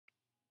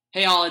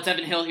Hey all, it's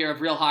Evan Hill here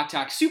of Real Hawk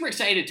Talk. Super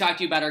excited to talk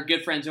to you about our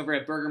good friends over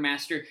at Burger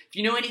Master. If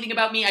you know anything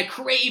about me, I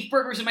crave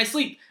burgers in my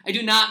sleep. I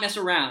do not mess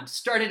around.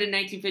 Started in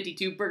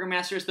 1952, Burger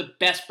Master is the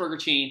best burger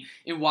chain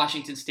in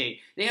Washington State.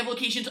 They have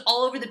locations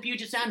all over the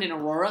Puget Sound in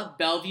Aurora,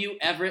 Bellevue,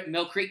 Everett,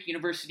 Mill Creek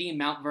University, and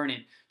Mount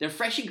Vernon. Their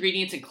fresh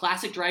ingredients and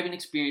classic drive-in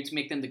experience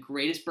make them the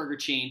greatest burger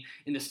chain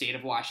in the state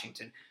of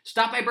Washington.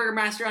 Stop by Burger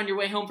Master on your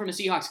way home from a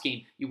Seahawks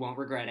game. You won't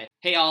regret it.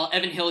 Hey all,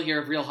 Evan Hill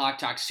here of Real Hawk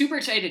Talk. Super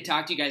excited to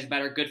talk to you guys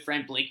about our good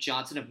friend Blake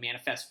Johnson of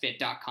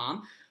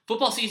ManifestFit.com.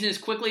 Football season is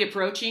quickly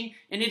approaching,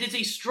 and it is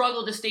a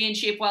struggle to stay in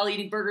shape while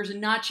eating burgers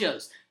and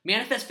nachos.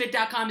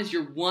 ManifestFit.com is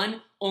your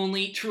one,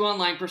 only, true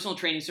online personal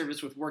training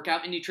service with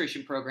workout and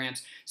nutrition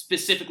programs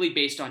specifically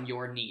based on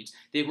your needs.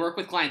 They work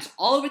with clients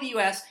all over the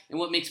U.S., and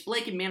what makes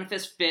Blake and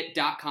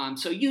ManifestFit.com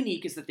so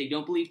unique is that they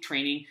don't believe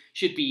training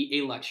should be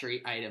a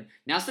luxury item.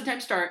 Now's the time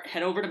to start.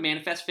 Head over to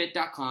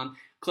ManifestFit.com.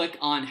 Click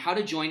on how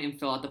to join and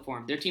fill out the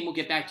form. Their team will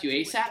get back to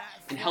you ASAP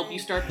and help you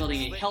start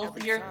building a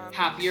healthier,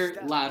 happier,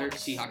 louder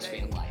Seahawks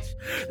fan life.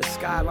 The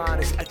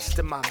skyline is etched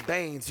in my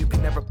veins. You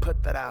can never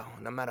put that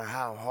out, no matter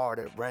how hard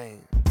it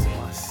rains.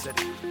 My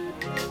city.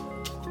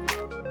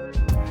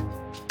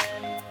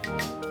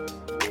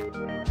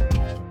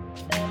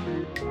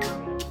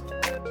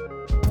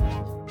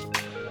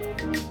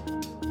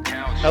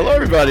 Hello,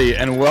 everybody,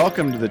 and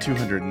welcome to the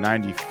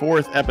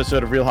 294th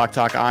episode of Real Hawk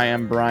Talk. I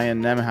am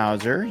Brian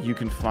Nemhauser. You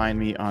can find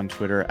me on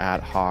Twitter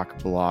at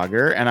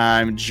HawkBlogger, and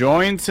I'm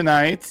joined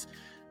tonight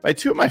by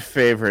two of my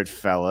favorite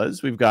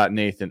fellas. We've got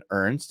Nathan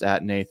Ernst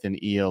at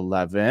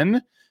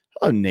NathanE11.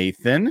 Hello,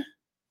 Nathan.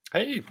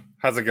 Hey,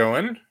 how's it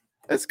going?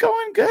 It's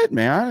going good,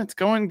 man. It's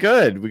going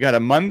good. We got a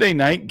Monday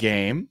night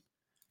game,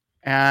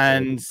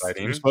 and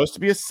it's supposed to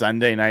be a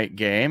Sunday night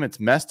game.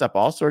 It's messed up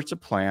all sorts of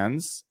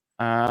plans.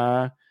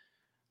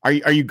 Are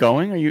you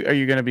going? Are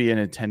you going to be in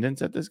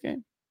attendance at this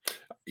game?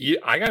 Yeah,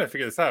 I got to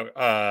figure this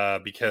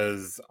out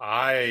because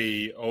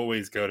I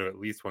always go to at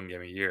least one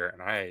game a year,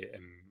 and I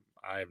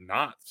am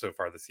not so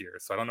far this year.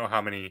 So I don't know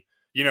how many.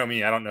 You know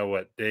me. I don't know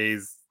what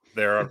days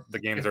the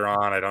games are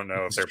on. I don't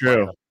know if they're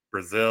playing in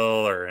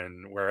Brazil or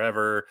in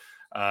wherever.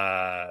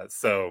 But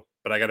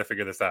I got to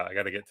figure this out. I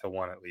got to get to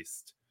one at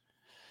least.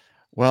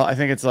 Well, I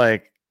think it's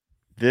like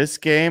this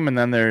game, and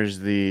then there's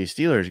the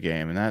Steelers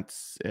game, and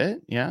that's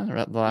it. Yeah,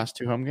 the last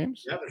two home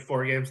games. Yeah, there's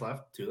 4 games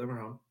left. 2 of them are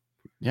home.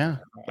 Yeah,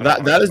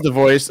 that is the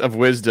voice of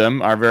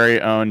wisdom, our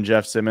very own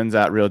Jeff Simmons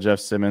at Real Jeff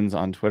Simmons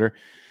on Twitter.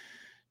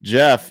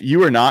 Jeff,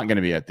 you are not going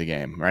to be at the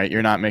game, right?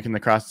 You're not making the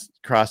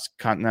cross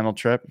continental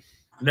trip.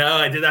 No,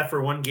 I did that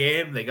for one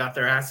game. They got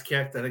their ass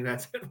kicked. I think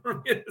that's it for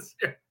me this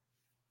year.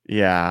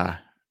 Yeah.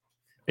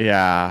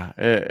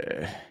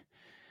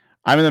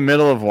 I'm in the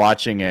middle of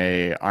watching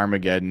a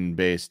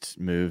Armageddon-based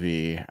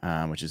movie,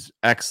 which is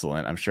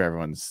excellent. I'm sure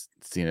everyone's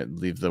seen it.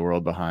 Leave the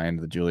World Behind,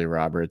 the Julia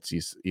Roberts,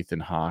 Ethan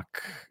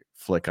Hawke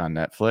flick on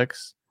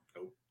Netflix.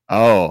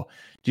 Oh,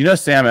 do you know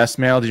Sam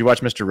Esmail? Did you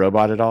watch Mr.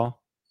 Robot at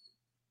all?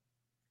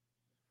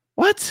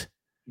 What?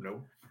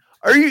 No.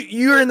 Are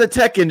you're in the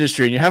tech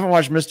industry and you haven't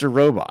watched Mr.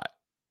 Robot?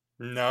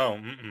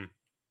 No.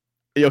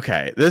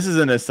 Okay, this is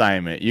an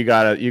assignment. You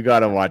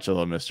gotta watch a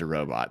little Mr.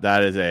 Robot.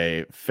 That is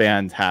a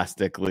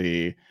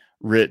fantastically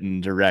written,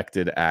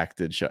 directed,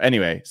 acted show.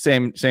 Anyway,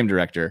 same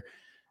director.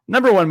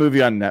 Number one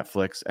movie on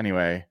Netflix.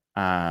 Anyway,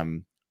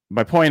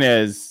 my point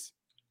is,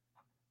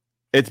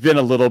 it's been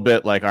a little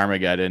bit like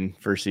Armageddon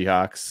for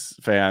Seahawks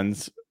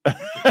fans.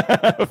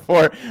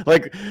 For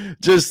like,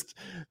 just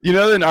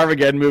in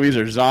Armageddon movies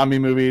or zombie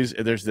movies,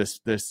 there's this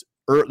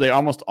they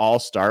almost all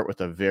start with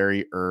a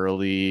very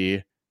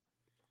early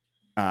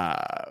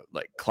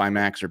like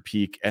climax or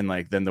peak, and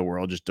like then the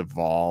world just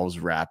devolves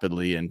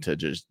rapidly into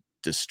just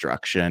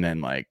destruction and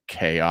like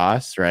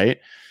chaos, right?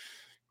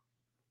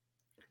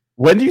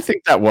 When do you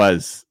think that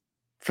was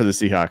for the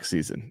Seahawks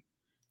season?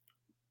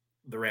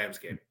 The Rams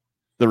game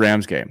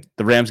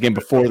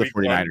before the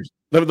 49ers.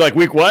 Like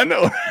week one?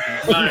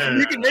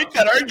 You can make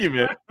that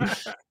argument.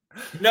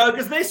 No,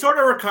 because they sort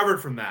of recovered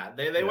from that.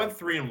 They went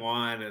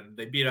 3-1 and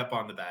they beat up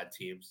on the bad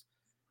teams.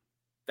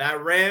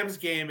 That Rams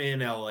game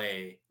in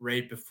LA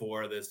right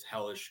before this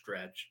hellish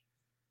stretch,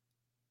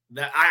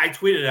 that I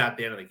tweeted at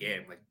the end of the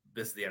game, like,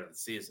 this is the end of the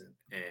season.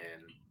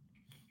 And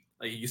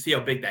like, you see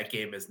how big that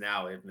game is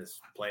now in this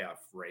playoff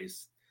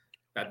race.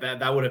 That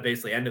would have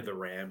basically ended the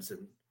Rams,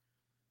 and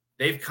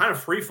they've kind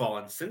of free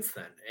fallen since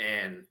then.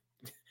 And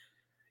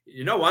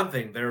you know one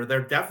thing, they're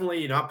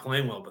definitely not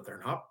playing well, but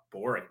they're not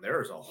boring.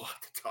 There's a lot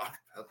to talk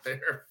about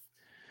there.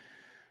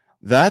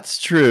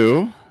 That's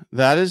true.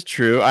 That is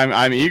true.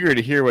 I'm eager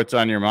to hear what's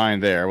on your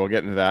mind there. We'll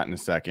get into that in a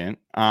second.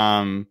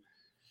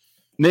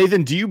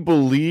 Nathan, do you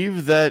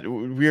believe that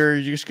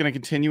we're just going to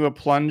continue a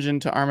plunge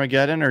into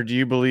Armageddon, or do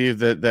you believe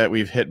that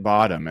we've hit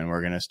bottom and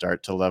we're going to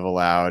start to level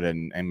out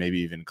and maybe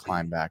even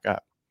climb back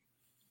up?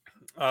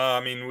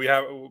 We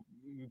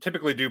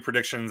typically do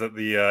predictions at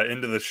the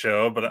end of the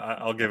show, but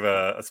I'll give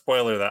a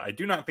spoiler that I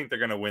do not think they're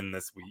going to win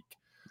this week.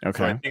 Okay.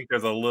 So I think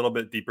there's a little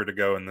bit deeper to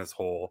go in this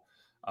hole.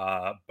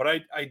 But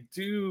I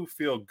do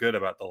feel good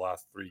about the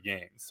last 3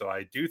 games. So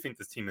I do think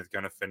this team is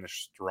going to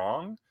finish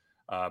strong.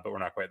 but we're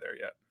not quite there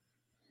yet.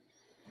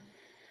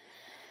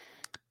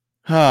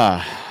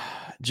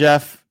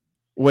 Jeff,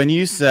 when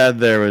you said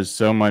there was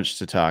so much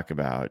to talk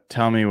about,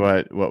 tell me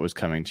what was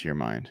coming to your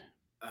mind.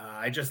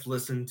 I just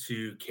listened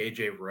to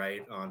KJ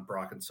Wright on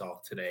Brock and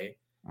Salk today.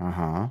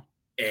 Uh-huh.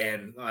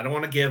 And I don't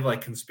want to give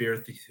like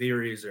conspiracy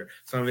theories or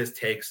some of his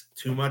takes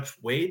too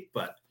much weight,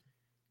 but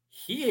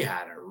he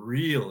had a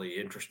really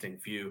interesting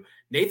view.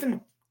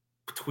 Nathan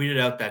tweeted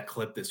out that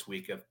clip this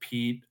week of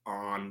Pete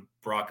on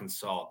Brock and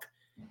Salk.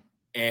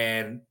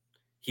 And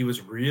he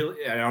was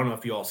really, I don't know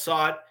if you all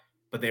saw it,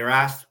 but they were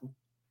asked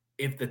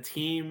if the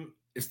team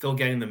is still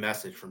getting the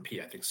message from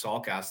Pete. I think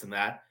Salk asked him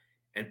that.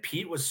 And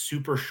Pete was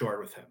super short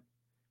with him.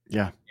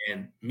 Yeah.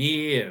 And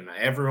me and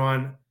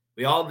everyone,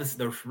 we all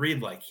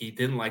read like he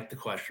didn't like the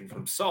question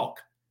from Salk.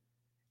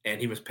 And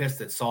he was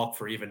pissed at Salk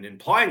for even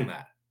implying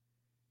that.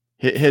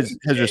 His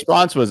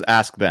response was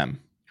ask them.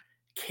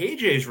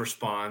 KJ's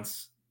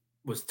response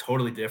was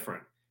totally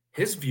different.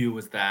 His view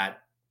was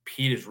that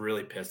Pete is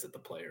really pissed at the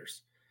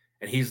players.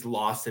 And he's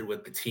lost it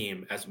with the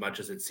team as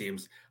much as it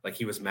seems like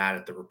he was mad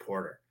at the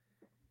reporter.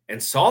 And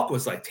Salk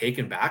was like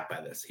taken back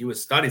by this. He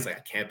was stunned. He's like,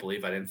 I can't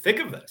believe I didn't think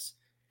of this.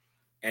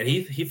 And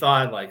he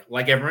thought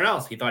like everyone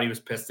else, he thought he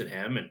was pissed at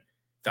him and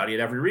thought he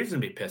had every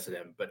reason to be pissed at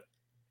him. But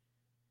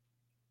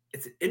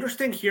it's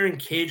interesting hearing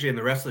KJ and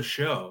the rest of the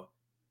show.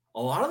 A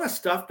lot of the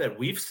stuff that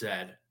we've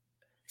said,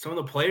 some of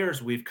the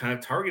players we've kind of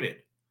targeted,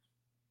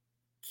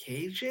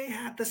 KJ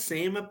had the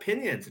same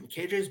opinions, and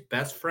KJ's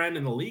best friend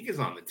in the league is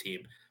on the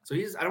team. So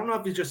I don't know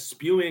if he's just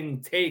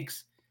spewing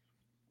takes.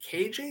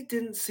 KJ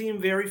didn't seem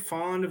very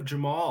fond of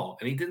Jamal,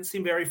 and he didn't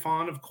seem very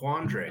fond of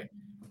Quandre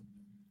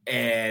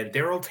and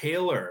Daryl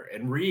Taylor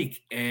and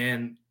Reek.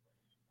 And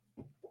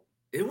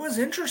it was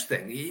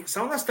interesting.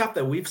 Some of the stuff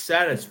that we've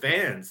said as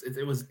fans,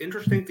 it was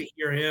interesting to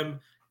hear him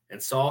and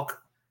Salk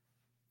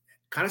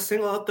kind of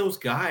single out those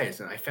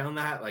guys. And I found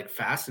that like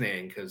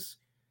fascinating because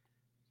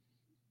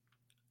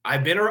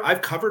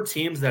I've covered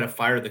teams that have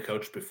fired the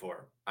coach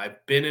before.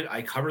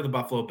 I cover the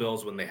Buffalo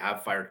Bills when they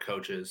have fired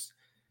coaches.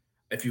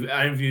 If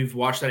you've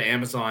watched that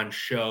Amazon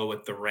show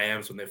with the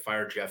Rams when they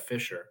fired Jeff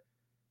Fisher,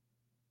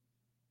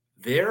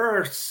 there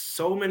are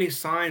so many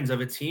signs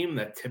of a team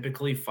that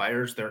typically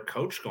fires their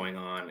coach going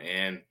on,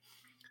 and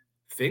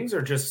things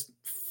are just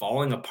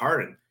falling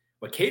apart. And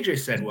what KJ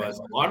said was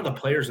a lot of the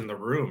players in the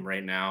room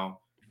right now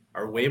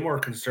are way more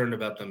concerned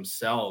about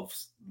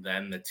themselves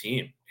than the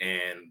team.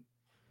 And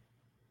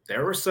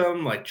there were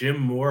some like Jim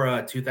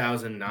Mora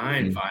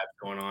 2009 vibes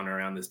going on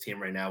around this team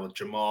right now with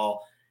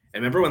Jamal.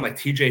 And remember when like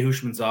TJ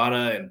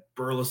Hushmanzada and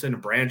Burleson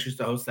and Branch used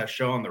to host that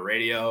show on the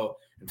radio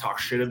and talk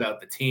shit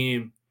about the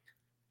team?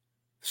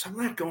 Some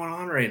of that going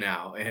on right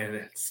now. And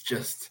it's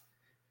just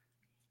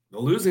the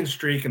losing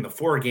streak and the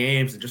 4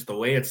 games and just the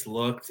way it's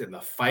looked and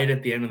the fight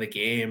at the end of the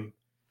game.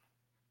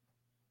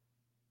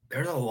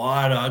 There's a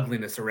lot of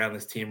ugliness around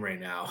this team right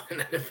now.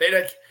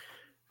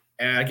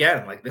 And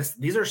again, like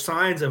these are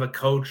signs of a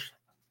coach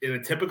in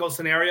a typical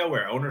scenario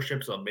where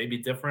ownerships are maybe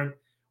different,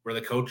 where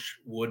the coach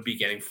would be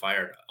getting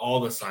fired. All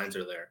the signs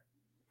are there.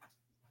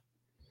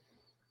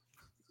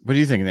 What do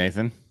you think,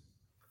 Nathan?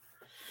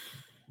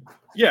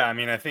 Yeah, I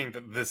mean, I think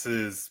that this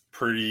is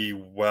pretty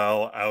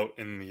well out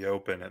in the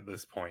open at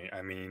this point.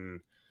 I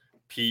mean,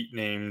 Pete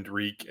named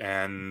Reek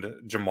and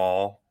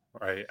Jamal,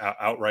 right?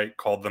 Outright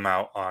called them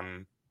out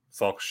on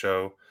Salk's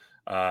show.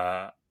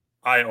 I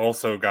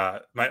also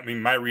got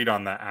my read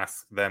on that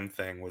ask them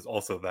thing was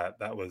also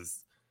that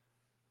was,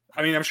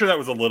 I mean, I'm sure that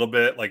was a little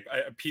bit like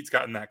Pete's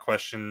gotten that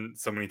question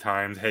so many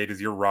times. Hey, does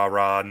your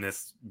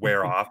rah-rahness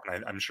wear off?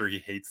 And I'm sure he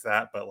hates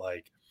that, but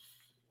like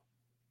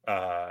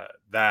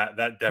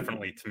that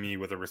definitely to me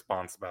was a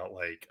response about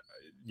like,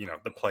 you know,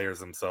 the players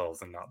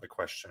themselves and not the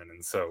question.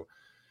 And so,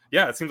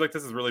 yeah, it seems like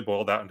this is really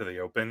boiled out into the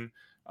open.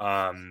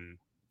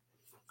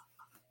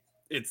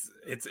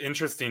 It's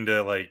interesting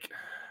to like,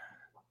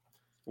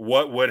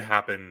 what would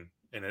happen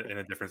in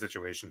a different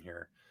situation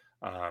here?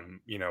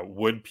 You know,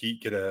 would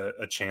Pete get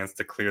a chance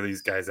to clear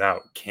these guys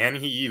out? Can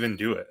he even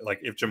do it? Like,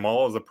 if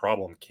Jamal is a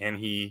problem, can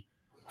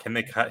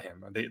they cut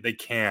him? They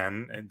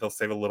can, and they'll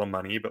save a little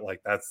money, but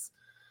like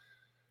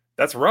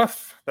that's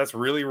rough. That's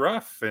really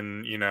rough.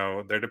 And you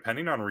know, they're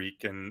depending on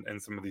Reek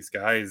and some of these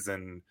guys.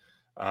 And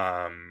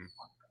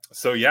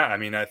so yeah, I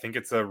mean, I think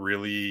it's a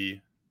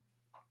really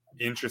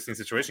interesting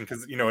situation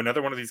because, you know,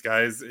 another one of these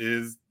guys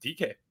is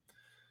DK.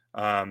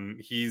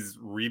 He's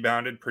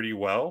rebounded pretty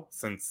well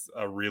since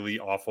a really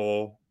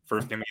awful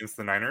first game against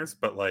the Niners,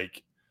 but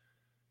like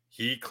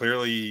he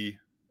clearly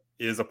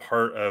is a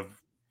part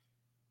of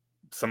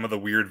some of the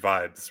weird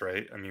vibes,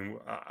 right? I mean,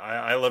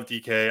 I love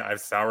DK. I've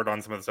soured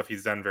on some of the stuff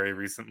he's done very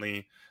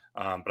recently,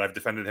 but I've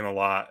defended him a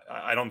lot.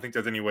 I don't think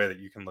there's any way that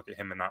you can look at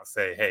him and not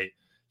say, hey,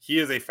 he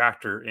is a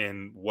factor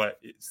in what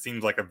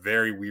seems like a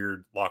very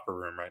weird locker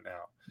room right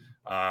now.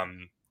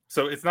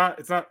 So it's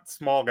not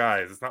small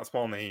guys, it's not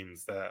small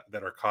names that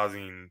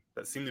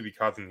seem to be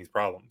causing these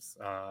problems,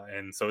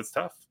 and so it's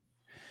tough.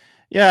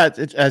 Yeah,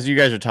 it's as you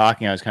guys are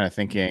talking, I was kind of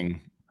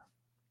thinking,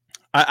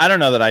 I don't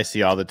know that I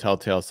see all the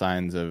telltale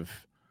signs of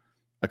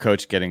a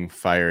coach getting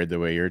fired the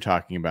way you're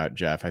talking about,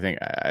 Jeff. I think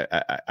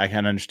I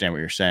can understand what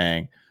you're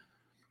saying.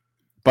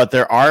 But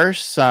there are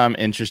some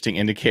interesting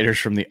indicators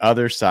from the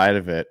other side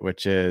of it,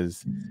 which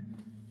is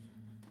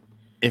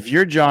if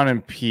you're John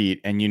and Pete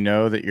and you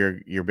know that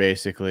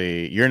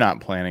you're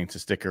not planning to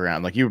stick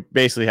around, like you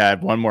basically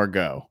had one more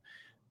go.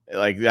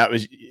 Like that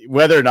was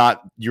whether or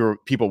not your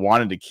people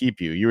wanted to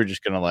keep you, you were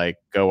just going to like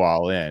go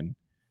all in.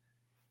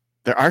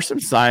 There are some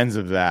signs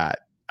of that.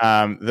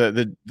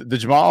 The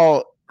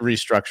Jamal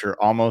restructure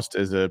almost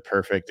is a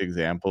perfect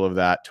example of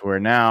that, to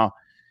where now,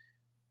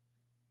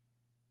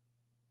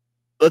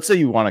 let's say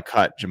you want to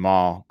cut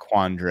Jamal,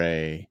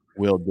 Quandre,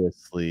 Will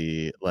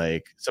Dissly,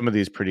 like some of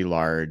these pretty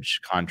large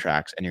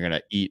contracts, and you're going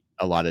to eat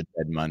a lot of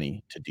dead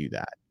money to do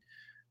that.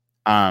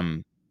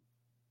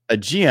 A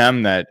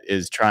GM that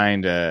is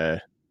trying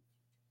to,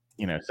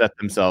 set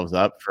themselves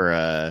up for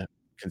a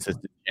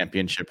consistent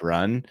championship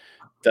run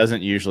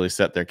doesn't usually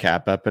set their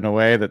cap up in a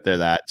way that they're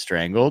that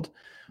strangled.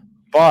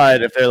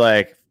 But if they're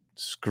like,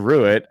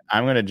 screw it,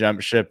 I'm going to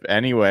jump ship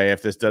anyway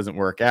if this doesn't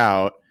work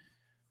out,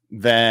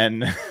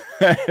 then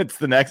it's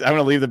the next. I'm going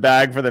to leave the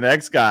bag for the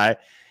next guy.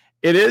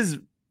 It is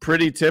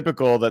pretty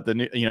typical that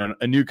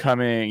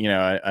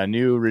a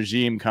new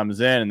regime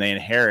comes in and they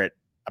inherit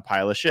a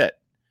pile of shit,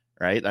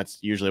 right? That's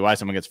usually why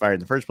someone gets fired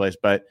in the first place.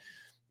 But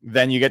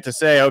then you get to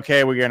say,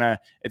 okay,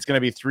 it's going to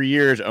be 3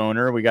 years,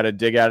 owner. We got to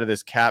dig out of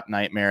this cap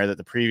nightmare that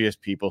the previous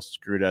people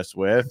screwed us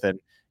with and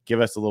give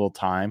us a little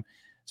time.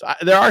 So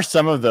there are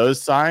some of those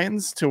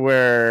signs to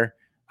where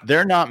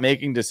they're not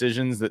making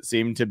decisions that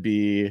seem to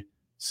be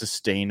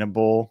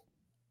sustainable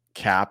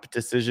cap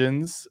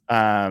decisions.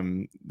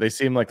 They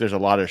seem like there's a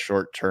lot of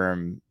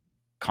short-term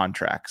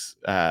contracts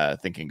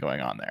thinking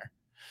going on there.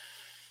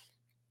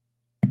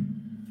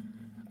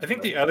 I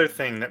think the other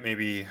thing that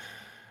maybe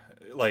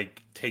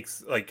takes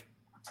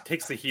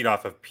the heat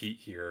off of Pete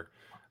here,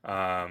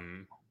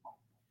 to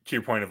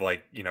your point of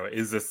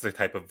is this the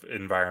type of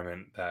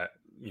environment that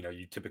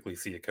you typically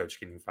see a coach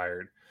getting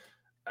fired?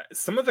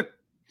 Some of the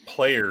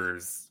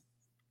players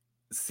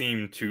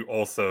seem to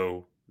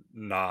also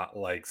not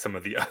like some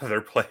of the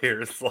other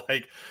players.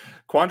 Like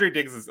Quandre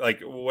Diggs is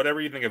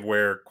whatever you think of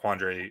where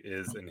Quandre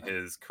is in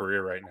his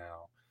career right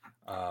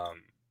now.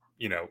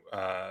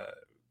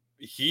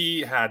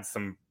 He had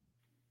some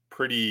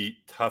pretty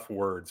tough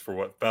words for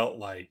what felt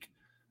like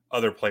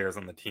other players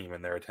on the team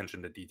and their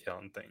attention to detail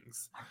and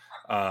things.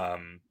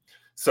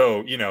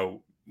 So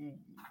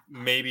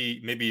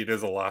maybe it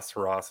is a last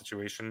hurrah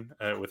situation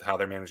with how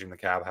they're managing the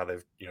cap, how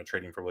they've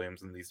trading for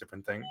Williams and these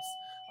different things.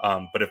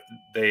 But if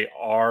they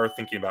are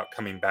thinking about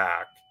coming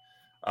back,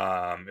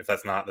 if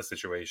that's not the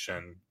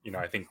situation,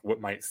 I think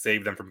what might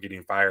save them from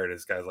getting fired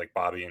is guys like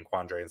Bobby and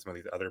Quandre and some of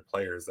these other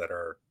players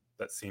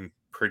that seem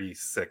pretty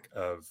sick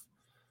of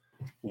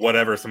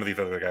whatever some of these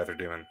other guys are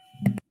doing.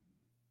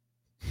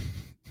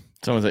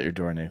 Someone's at your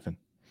door, Nathan.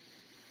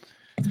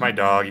 It's my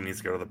dog. He needs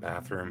to go to the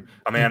bathroom.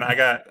 Oh man, I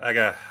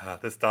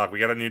got this dog. We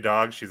got a new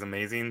dog. She's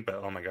amazing,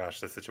 but oh my gosh,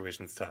 this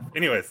situation's tough.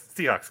 Anyways,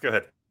 Seahawks, go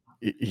ahead.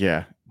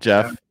 Yeah,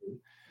 Jeff.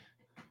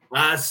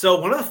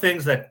 So one of the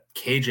things that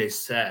KJ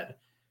said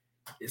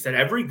is that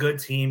every good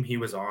team he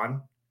was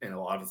on, and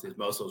obviously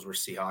most of those were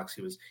Seahawks.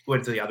 He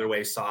went to the other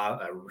way, saw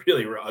a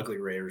really ugly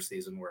Raiders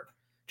season where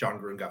John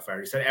Gruden got fired.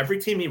 He said every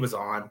team he was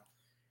on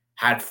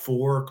had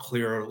 4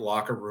 clear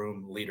locker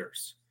room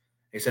leaders.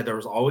 He said there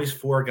was always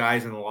 4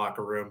 guys in the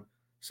locker room.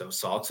 So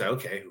Salk said,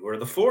 okay, who are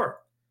the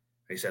 4?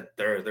 He said,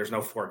 there's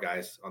no 4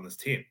 guys on this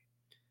team.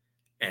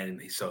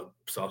 And so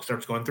Salk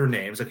starts going through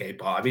names. Okay,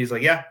 Bobby's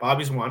like, yeah,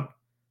 Bobby's one.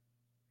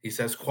 He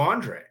says,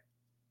 Quandre.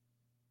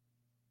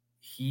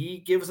 He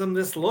gives them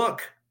this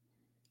look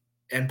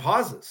and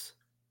pauses.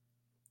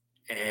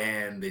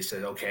 And they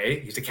said, okay,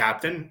 he's a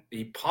captain.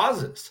 He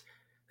pauses.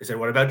 They said,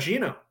 what about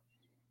Gino?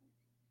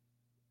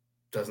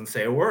 Doesn't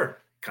say a word.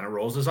 Kind of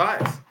rolls his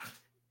eyes.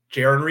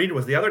 Jaron Reed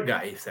was the other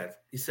guy,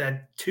 he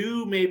said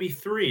 2, maybe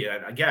 3.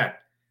 And again,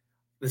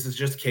 this is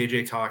just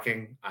KJ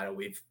talking.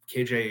 We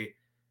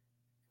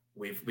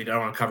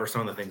don't want to cover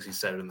some of the things he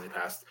said in the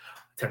past,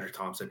 Tedrick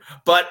Thompson.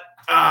 But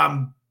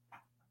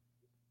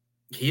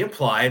he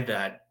implied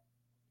that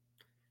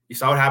you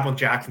saw what happened with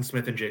Jackson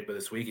Smith and Jigba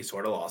this week. He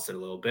sort of lost it a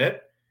little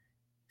bit.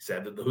 He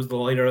said that who's the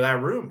leader of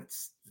that room?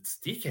 It's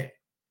DK.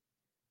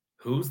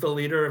 Who's the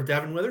leader of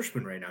Devin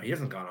Witherspoon right now? He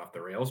hasn't gone off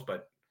the rails,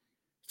 but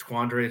it's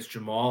Quandre, it's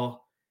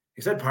Jamal.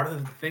 He said part of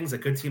the things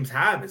that good teams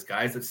have is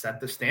guys that set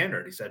the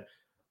standard. He said,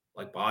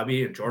 like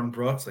Bobby and Jordan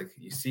Brooks, like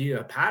you see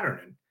a pattern.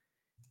 And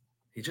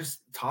he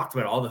just talked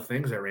about all the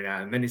things there right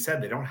now. And then he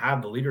said they don't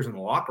have the leaders in the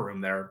locker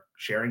room there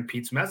sharing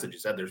Pete's message. He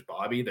said there's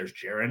Bobby, there's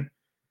Jaron,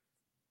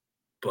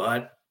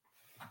 but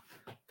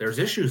there's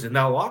issues in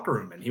that locker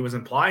room. And he was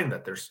implying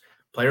that there's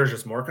players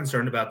just more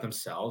concerned about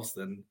themselves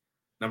than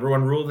number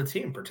one rule of the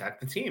team, protect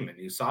the team. And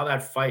you saw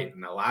that fight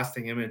and the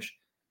lasting image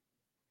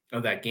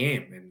of that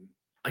game. And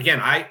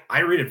again, I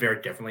read it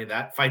very differently.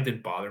 That fight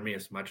didn't bother me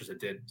as much as it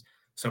did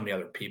so many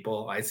other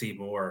people. I see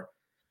more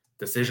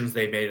decisions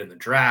they made in the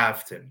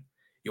draft, and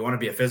you want to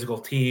be a physical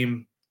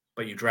team,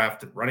 but you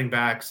drafted running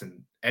backs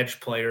and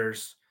edge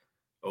players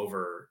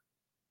over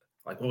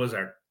Like, what was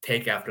our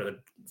take after the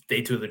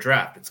day 2 of the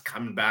draft? It's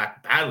coming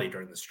back badly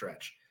during the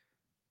stretch.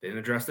 They didn't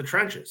address the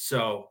trenches.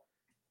 So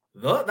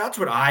that's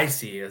what I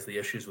see as the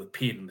issues with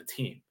Pete and the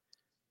team.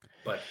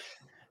 But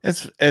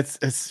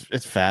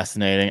it's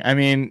fascinating. I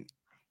mean,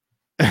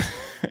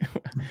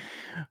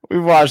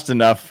 we've watched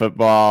enough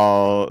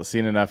football,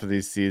 seen enough of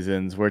these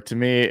seasons where to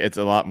me it's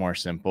a lot more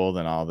simple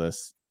than all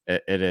this.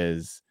 It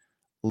is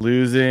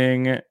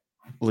losing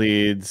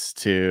leads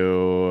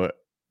to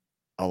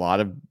a lot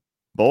of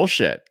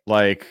bullshit.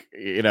 Like,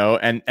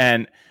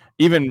 and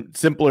even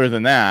simpler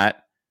than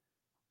that,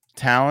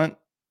 talent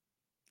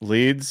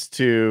leads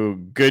to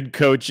good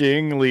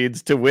coaching,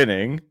 leads to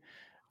winning.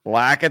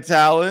 Lack of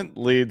talent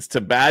leads to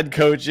bad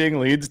coaching,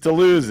 leads to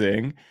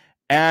losing.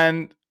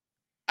 And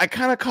I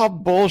kind of call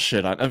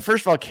bullshit on. And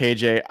first of all,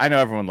 KJ, I know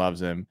everyone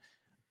loves him.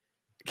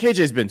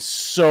 KJ's been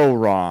so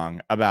wrong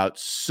about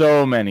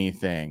so many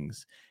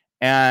things.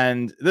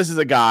 And this is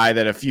a guy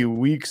that a few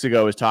weeks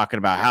ago was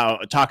talking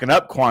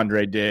up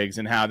Quandre Diggs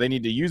and how they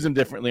need to use him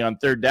differently on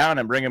third down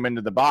and bring him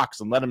into the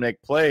box and let him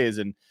make plays.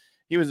 And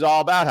he was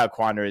all about how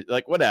Quandre,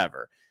 like,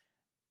 whatever.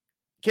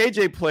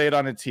 KJ played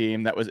on a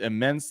team that was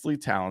immensely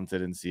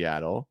talented in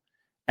Seattle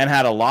and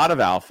had a lot of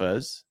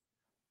alphas.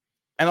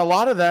 And a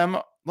lot of them,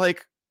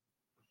 like,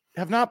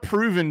 have not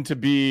proven to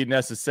be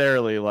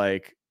necessarily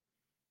like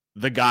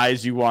the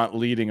guys you want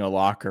leading a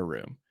locker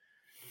room.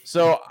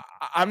 So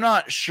I'm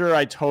not sure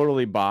I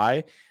totally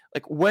buy.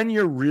 Like, when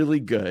you're really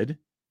good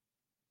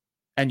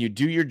and you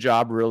do your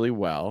job really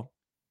well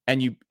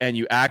and you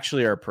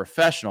actually are a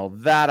professional,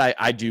 that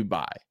I do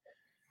buy.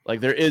 Like,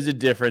 there is a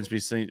difference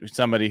between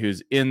somebody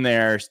who's in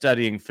there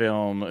studying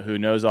film, who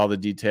knows all the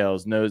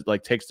details,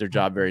 takes their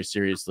job very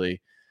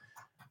seriously.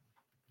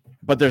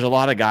 But there's a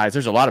lot of guys,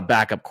 there's a lot of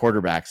backup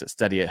quarterbacks that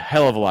study a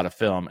hell of a lot of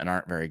film and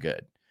aren't very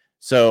good.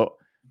 So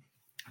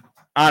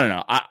I don't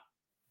know.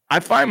 I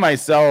find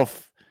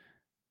myself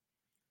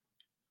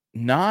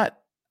I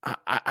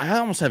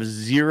almost have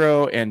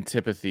zero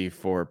antipathy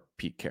for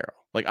Pete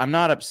Carroll. Like, I'm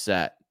not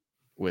upset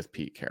with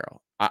Pete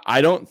Carroll.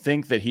 I don't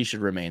think that he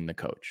should remain the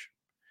coach.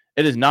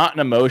 It is not an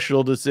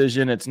emotional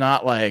decision. It's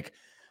not like,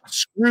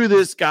 screw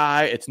this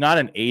guy. It's not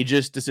an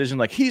ageist decision.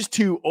 Like, he's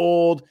too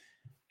old.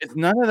 It's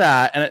none of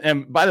that.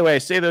 And by the way, I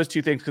say those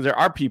two things because there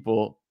are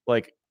people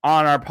like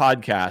on our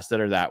podcast that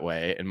are that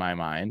way in my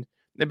mind.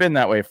 They've been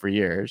that way for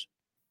years.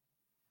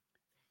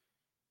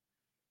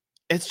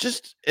 It's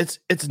just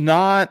it's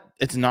not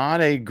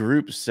a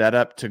group set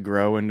up to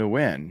grow and to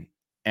win.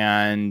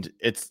 And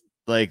it's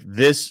like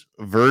this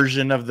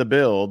version of the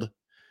build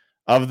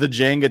of the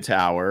Jenga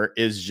tower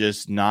is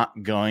just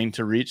not going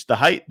to reach the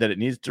height that it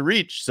needs to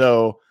reach.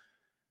 So,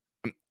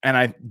 and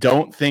I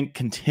don't think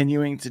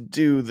continuing to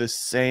do the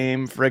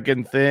same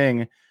friggin'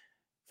 thing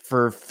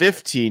for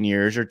 15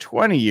 years or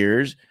 20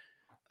 years,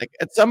 like,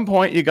 at some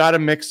point you got to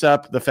mix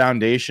up the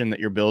foundation that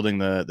you're building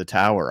the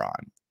tower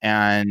on.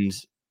 And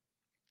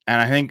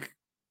I think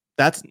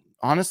that's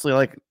honestly,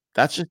 like,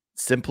 that's just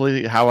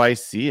simply how I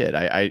see it.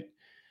 I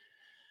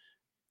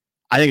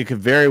think it could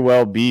very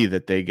well be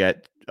that they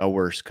get a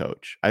worse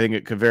coach. I think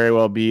it could very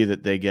well be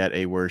that they get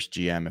a worse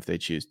GM if they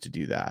choose to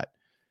do that.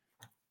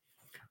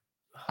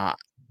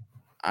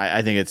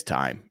 I think it's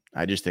time.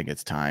 I just think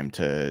it's time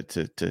to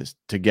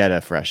get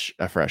a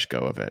fresh go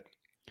of it.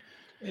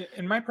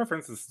 And my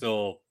preference is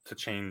still to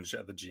change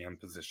at the GM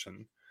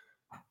position,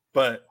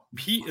 but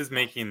Pete is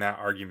making that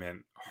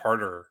argument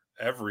harder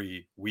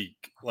every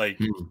week. Like,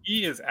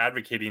 he is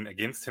advocating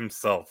against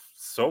himself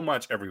so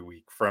much every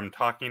week, from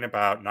talking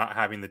about not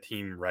having the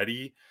team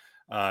ready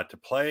to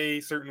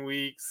play certain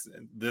weeks.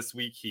 This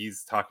week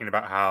he's talking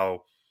about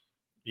how,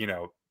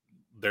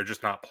 they're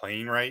just not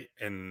playing right.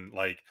 And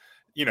like,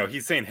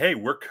 he's saying, hey,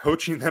 we're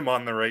coaching them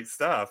on the right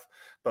stuff.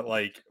 But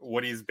like,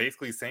 what he's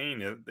basically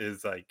saying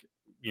is like,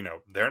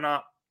 they're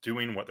not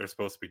doing what they're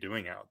supposed to be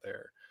doing out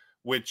there,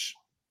 which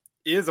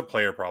is a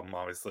player problem,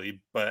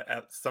 obviously. But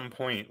at some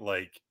point,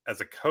 like,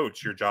 as a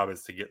coach, your job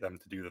is to get them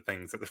to do the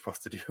things that they're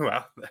supposed to do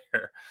out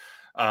there.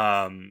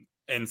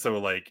 And so,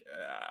 like,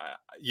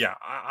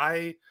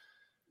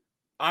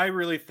 I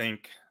really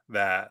think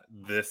that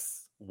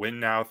this win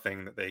now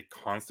thing that they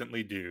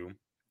constantly do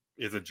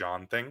is a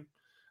John thing.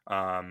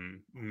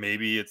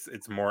 Maybe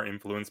it's more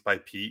influenced by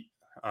Pete.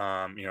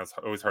 It's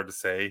always hard to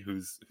say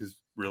who's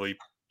really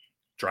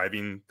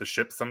driving the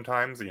ship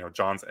sometimes.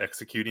 John's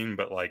executing,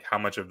 but like, how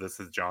much of this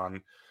is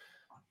John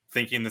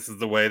thinking this is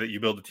the way that you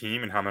build a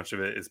team, and how much of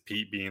it is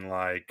Pete being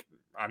like,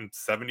 I'm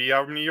 70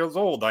 years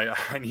old,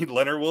 I need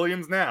Leonard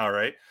Williams now,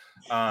 right?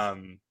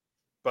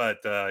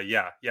 But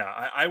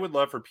I would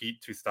love for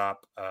Pete to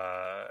stop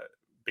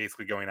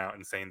basically going out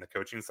and saying the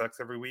coaching sucks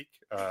every week,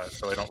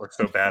 so I don't look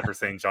so bad for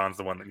saying John's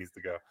the one that needs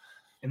to go.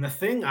 And the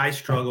thing I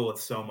struggle with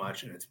so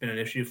much, and it's been an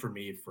issue for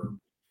me for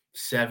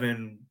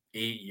 7-8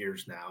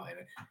 years now, and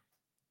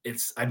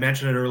I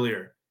mentioned it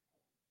earlier,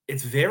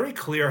 it's very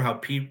clear how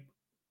Pete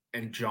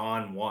and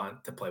John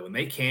want to play. When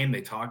they came,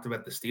 they talked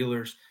about the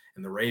Steelers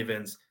and the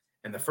Ravens,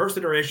 and the first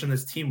iteration of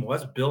this team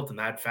was built in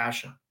that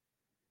fashion.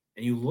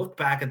 And you look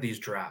back at these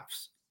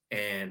drafts,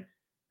 and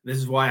This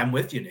is why I'm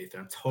with you, Nathan.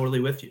 I'm totally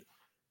with you.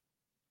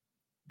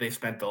 They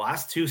spent the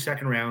last 2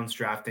 second rounds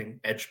drafting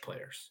edge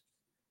players.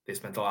 They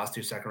spent the last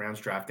 2 second rounds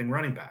drafting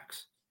running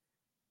backs.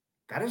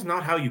 That is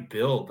not how you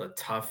build a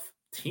tough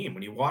team.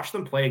 When you watch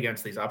them play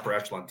against these upper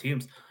echelon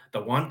teams,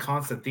 the one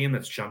constant theme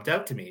that's jumped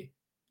out to me,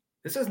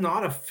 this is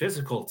not a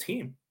physical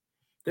team.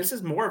 This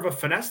is more of a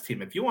finesse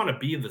team. If you want to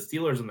be the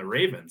Steelers and the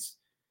Ravens,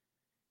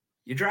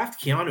 you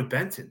draft Keanu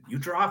Benton. You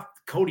draft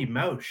Cody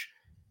Mauch.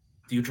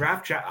 Do you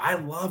draft I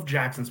love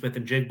Jackson Smith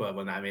and Jigba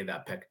when I made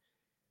that pick.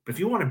 But if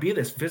you want to be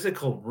this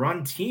physical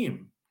run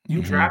team,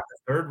 you draft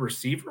a third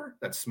receiver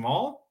that's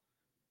small.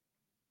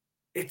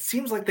 It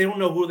seems like they don't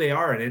know who they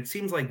are. And it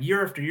seems like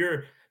year after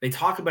year, they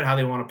talk about how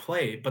they want to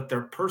play, but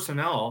their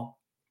personnel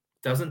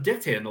doesn't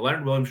dictate. And the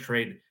Leonard Williams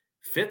trade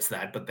fits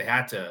that, but they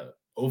had to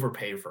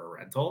overpay for a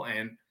rental.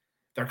 And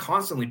they're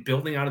constantly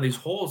building out of these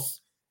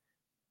holes.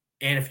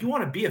 And if you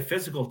want to be a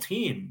physical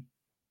team,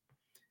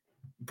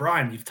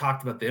 Brian, you've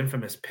talked about the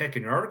infamous pick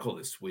in your article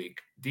this week,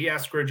 D.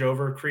 Eskridge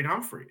over Creed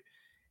Humphrey.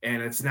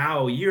 And it's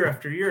now year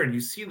after year, and you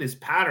see this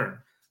pattern.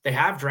 They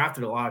have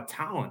drafted a lot of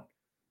talent,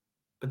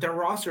 but their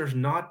roster is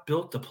not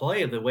built to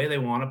play the way they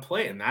want to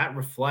play. And that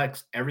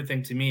reflects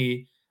everything to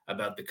me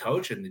about the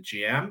coach and the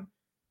GM,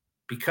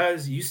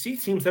 because you see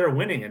teams that are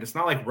winning, and it's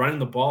not like running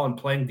the ball and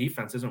playing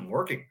defense isn't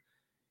working.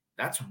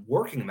 That's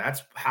working.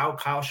 That's how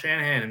Kyle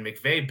Shanahan and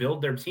McVay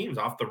build their teams,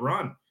 off the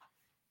run.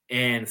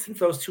 And since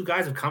those two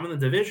guys have come in the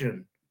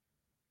division,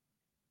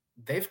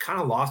 they've kind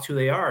of lost who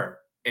they are.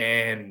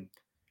 And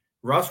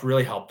Russ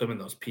really helped them in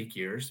those peak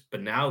years.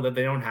 But now that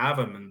they don't have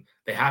him, and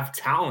they have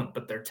talent,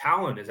 but their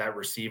talent is at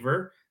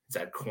receiver, it's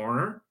at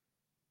corner.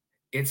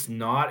 It's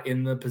not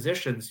in the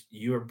positions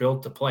you are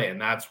built to play. And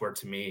that's where,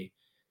 to me,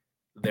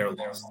 they're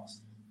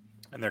lost.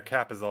 And their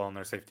cap is all on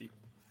their safety.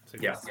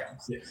 Yes,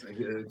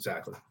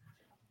 exactly.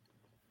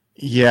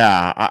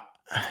 Yeah.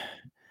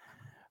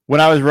 When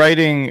I was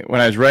writing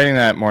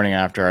that morning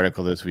after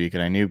article this week,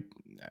 and I knew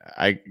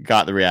I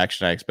got the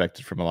reaction I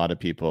expected from a lot of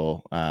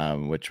people,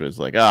 which was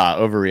like,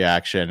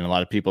 overreaction. And a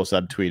lot of people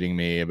subtweeting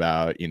me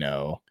about, we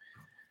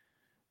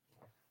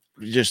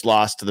just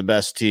lost to the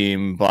best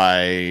team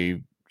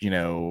by,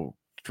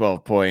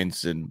 12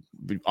 points and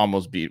we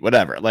almost beat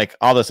whatever, like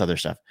all this other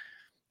stuff.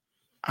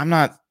 I'm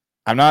not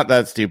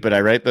that stupid.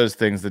 I write those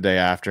things the day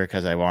after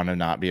because I want to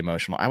not be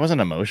emotional. I wasn't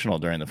emotional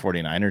during the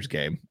 49ers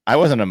game. I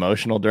wasn't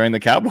emotional during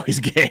the Cowboys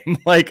game.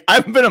 Like,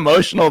 I've been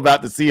emotional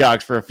about the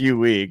Seahawks for a few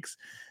weeks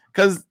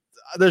because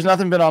there's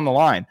nothing been on the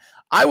line.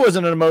 I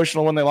wasn't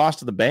emotional when they lost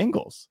to the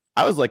Bengals.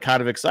 I was like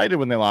kind of excited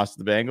when they lost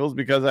to the Bengals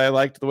because I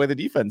liked the way the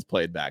defense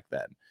played back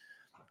then.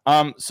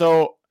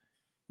 So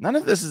none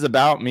of this is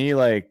about me.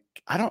 Like,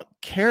 I don't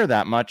care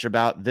that much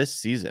about this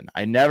season.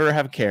 I never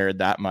have cared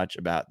that much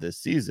about this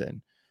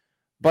season.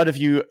 But if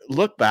you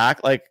look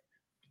back, like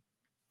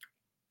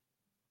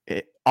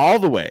all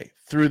the way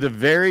through the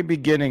very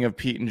beginning of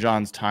Pete and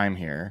John's time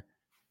here,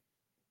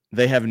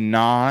 they have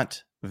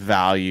not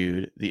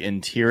valued the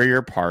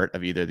interior part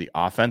of either the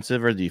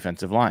offensive or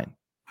defensive line.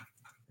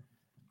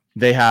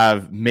 They've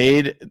been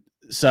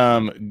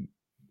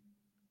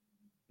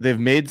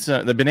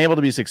able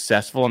to be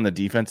successful on the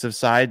defensive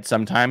side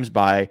sometimes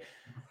by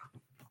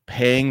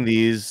paying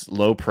these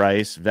low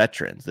price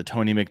veterans, the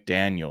Tony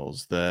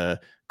McDaniels, the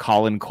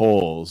Colin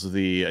Coles,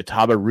 the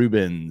Ataba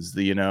Rubins,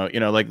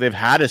 like they've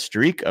had a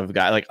streak of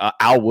guys like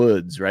Al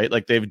Woods, right?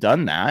 Like they've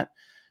done that.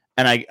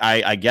 And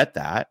I get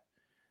that.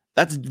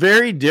 That's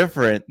very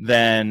different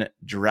than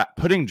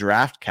putting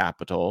draft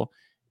capital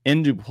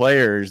into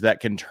players that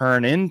can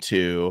turn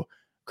into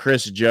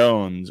Chris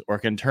Jones or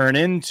can turn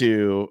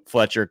into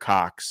Fletcher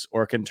Cox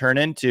or can turn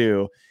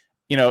into,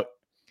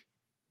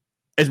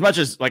 as much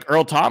as like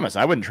Earl Thomas.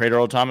 I wouldn't trade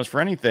Earl Thomas for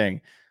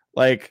anything.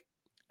 Like,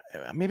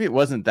 maybe it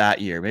wasn't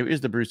that year. Maybe it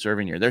was the Bruce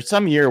Irvin year. There's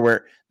some year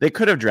where they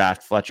could have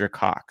drafted Fletcher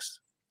Cox.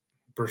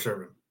 Bruce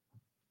Irvin.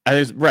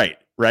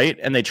 Right.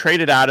 And they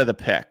traded out of the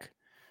pick.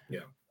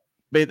 Yeah.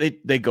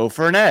 They go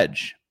for an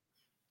edge.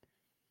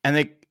 And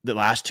the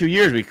last 2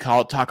 years, we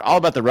talk all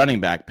about the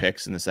running back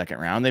picks in the second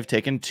round. They've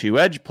taken 2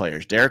 edge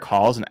players. Derek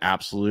Hall is an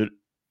absolute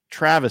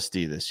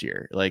travesty this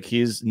year. Like,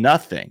 he's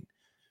nothing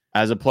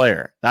as a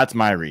player. That's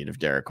my read of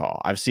Derek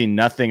Hall. I've seen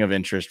nothing of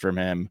interest from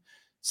him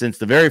since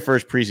the very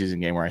first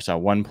preseason game where I saw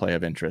one play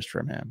of interest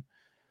from him.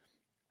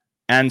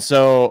 And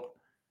so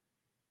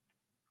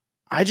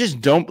I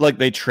just don't like,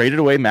 they traded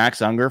away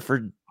Max Unger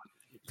for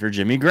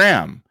Jimmy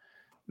Graham.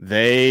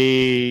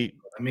 They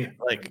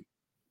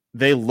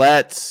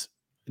let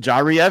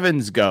Jari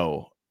Evans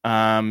go,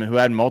 who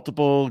had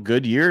multiple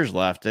good years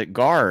left at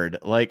guard.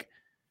 Like,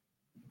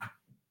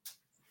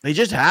 they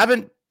just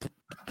haven't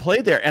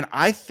played there. And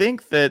I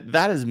think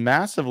that is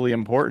massively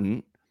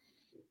important.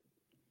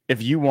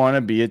 If you want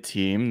to be a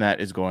team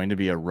that is going to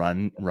be a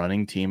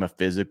running team, a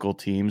physical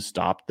team,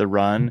 stop the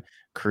run,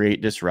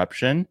 create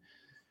disruption,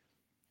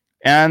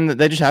 and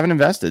they just haven't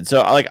invested.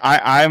 So, like,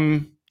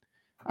 I'm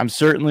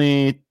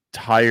certainly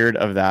tired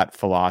of that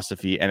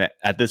philosophy. And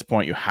at this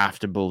point, you have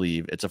to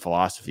believe it's a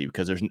philosophy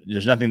because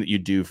there's nothing that you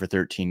do for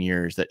 13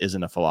 years that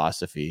isn't a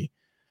philosophy.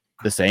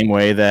 The same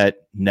way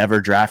that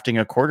never drafting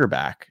a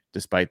quarterback,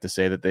 despite the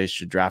say that they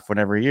should draft one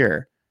every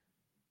year.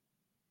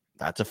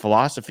 That's a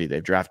philosophy.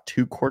 They've drafted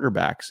 2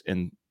 quarterbacks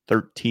in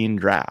 13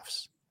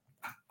 drafts,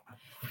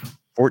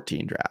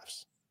 14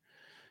 drafts.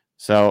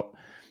 So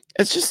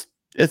it's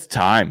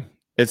time.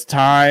 It's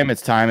time.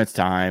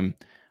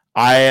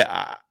 I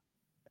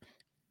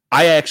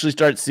actually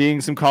start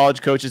seeing some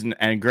college coaches,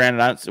 and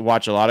granted, I don't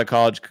watch a lot of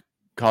college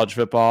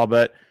football,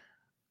 but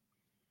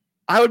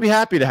I would be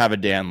happy to have a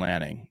Dan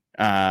Lanning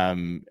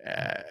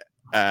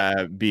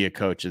be a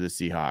coach of the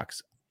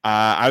Seahawks.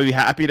 I would be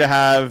happy to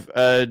have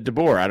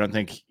DeBoer. I don't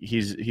think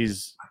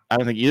I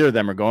don't think either of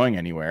them are going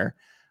anywhere.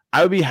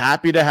 I would be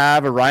happy to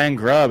have a Ryan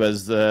Grubb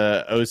as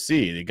the OC,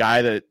 the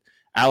guy that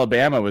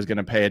Alabama was going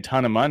to pay a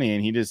ton of money,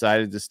 and he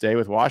decided to stay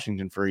with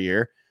Washington for a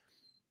year.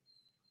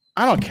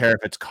 I don't care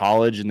if it's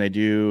college and they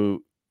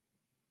do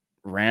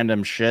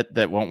random shit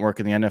that won't work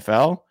in the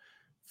NFL.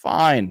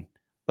 Fine.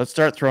 Let's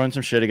start throwing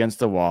some shit against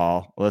the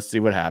wall. Let's see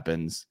what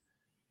happens.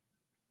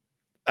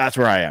 That's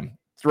where I am.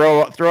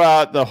 Throw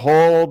out the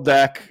whole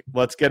deck.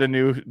 Let's get a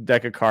new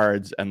deck of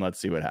cards and let's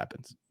see what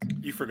happens.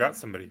 You forgot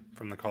somebody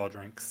from the college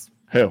ranks.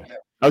 Who?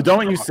 Oh,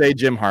 don't you say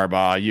Jim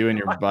Harbaugh, you and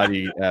your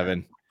buddy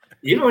Evan.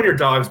 Even when your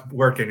dog's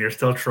working, you're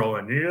still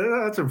trolling.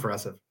 That's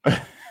impressive.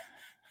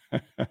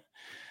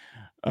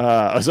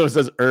 So it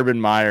says Urban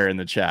Meyer in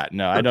the chat.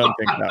 No, I don't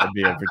think that would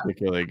be a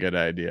particularly good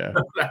idea.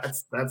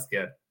 That's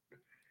good.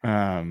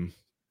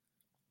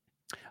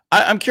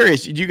 I'm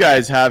curious. Do you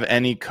guys have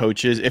any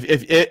coaches?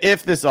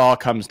 If this all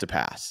comes to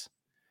pass,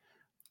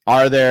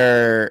 are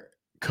there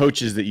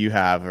coaches that you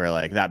have or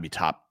like that'd be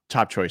top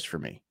choice for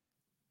me?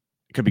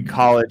 It could be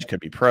college, could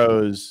be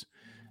pros,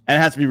 and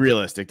it has to be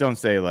realistic. Don't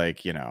say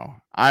like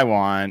I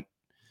want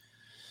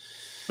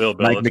Bill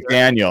Mike Belichick.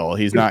 McDaniel.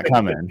 He's not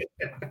coming,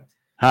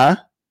 huh?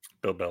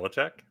 Bill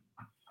Belichick.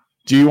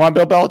 Do you want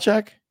Bill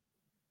Belichick?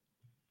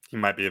 He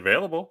might be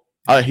available.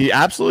 He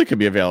absolutely could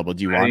be available.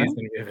 Do you want him? He's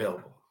going to be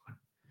available.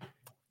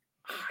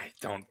 I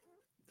don't.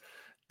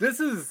 This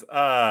is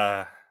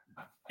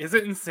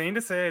it insane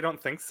to say I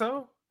don't think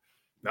so?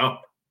 No.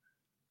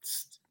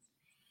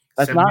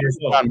 That's not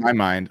on my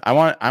mind. I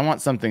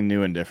want something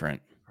new and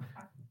different.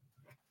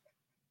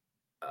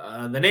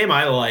 The name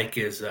I like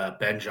is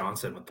Ben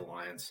Johnson with the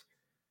Lions.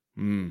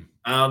 Mm.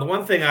 The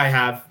one thing I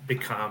have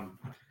become,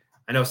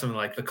 I know something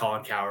like the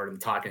Colin Cowherd and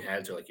the Talking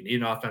Heads are like, you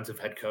need an offensive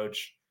head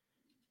coach.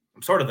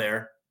 I'm sort of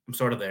there.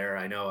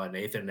 I know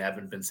Nathan and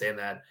Evan have been saying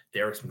that.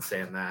 Derek's been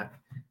saying that.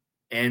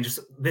 And just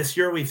this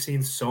year, we've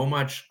seen so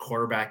much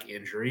quarterback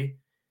injury.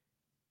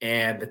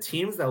 And the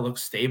teams that look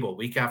stable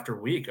week after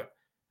week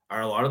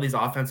are a lot of these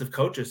offensive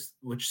coaches,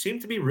 which seem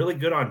to be really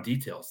good on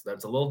details.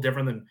 That's a little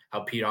different than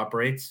how Pete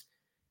operates.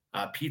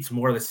 Pete's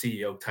more the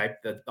CEO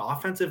type. The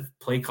offensive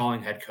play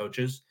calling head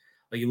coaches,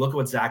 like you look at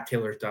what Zach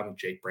Taylor's done with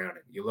Jake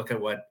Browning. You look at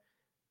what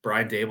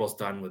Brian Dable's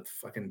done with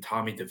fucking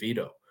Tommy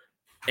DeVito.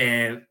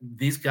 And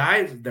these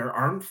guys, their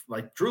arm,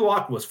 like Drew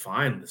Lock was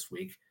fine this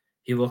week.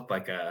 He looked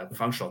like a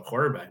functional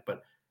quarterback.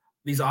 But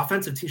these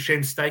offensive teams,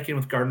 Shane Steichen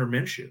with Gardner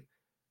Minshew,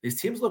 these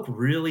teams look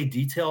really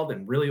detailed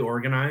and really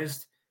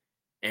organized.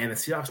 And the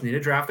Seahawks need to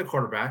draft a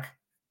quarterback.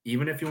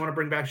 Even if you want to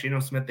bring back Geno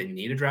Smith, they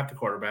need to draft a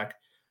quarterback.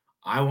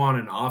 I want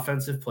an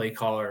offensive play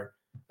caller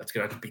that's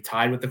going to be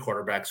tied with the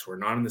quarterbacks. We're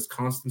not in this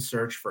constant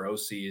search for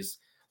OCs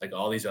like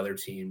all these other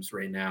teams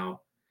right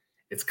now.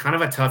 It's kind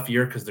of a tough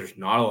year because there's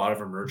not a lot of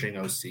emerging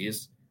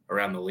OCs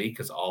around the league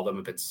because all of them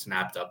have been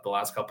snapped up the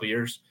last couple of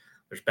years.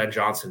 There's Ben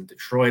Johnson in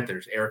Detroit.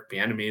 There's Eric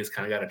Bieniemy who's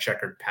kind of got a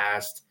checkered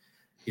past.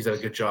 He's done a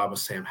good job with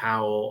Sam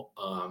Howell,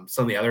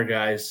 some of the other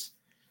guys.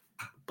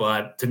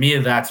 But to me,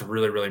 that's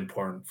really, really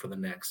important for the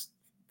next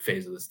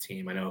phase of this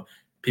team. I know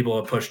people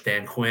have pushed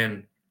Dan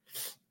Quinn.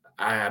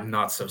 I'm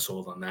not so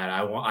sold on that.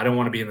 I don't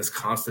want to be in this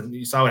constant.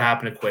 You saw what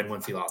happened to Quinn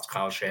once he lost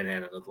Kyle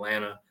Shanahan in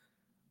Atlanta.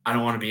 I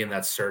don't want to be in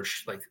that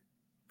search like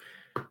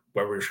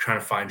where we're trying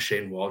to find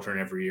Shane Waldron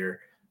every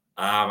year.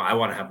 I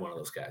want to have one of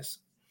those guys.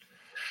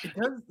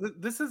 Because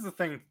this is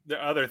the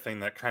other thing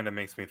that kind of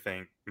makes me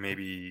think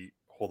maybe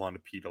hold on to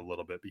Pete a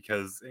little bit,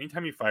 because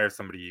anytime you fire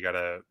somebody, you got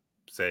to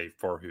say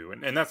for who.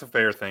 And that's a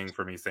fair thing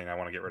for me saying I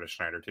want to get rid of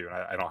Schneider too. And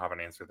I don't have an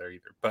answer there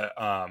either. But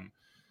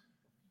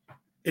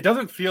it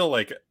doesn't feel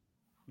like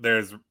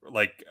there's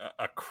like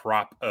a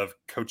crop of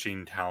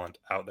coaching talent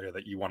out there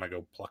that you want to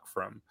go pluck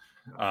from.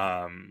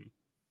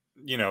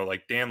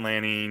 Like Dan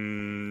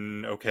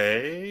Lanning,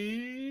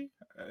 okay.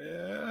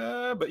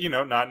 But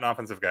not an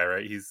offensive guy,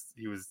 right?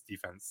 He was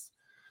defense.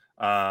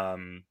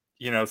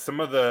 Some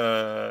of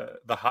the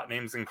hot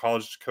names in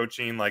college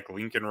coaching, like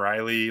Lincoln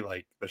Riley,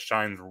 like the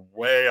shine's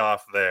way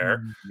off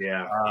there.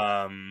 Yeah.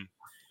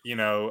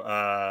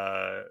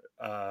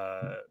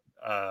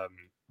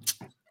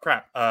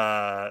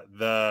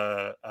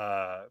 The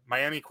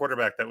Miami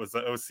quarterback that was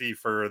the OC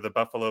for the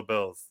Buffalo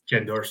Bills.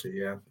 Ken Dorsey,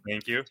 yeah.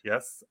 Thank you.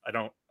 Yes. I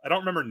don't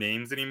remember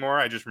names anymore.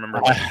 I just remember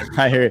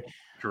I hear it.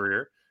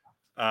 Career.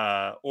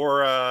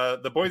 Or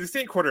the Boise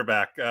State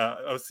quarterback,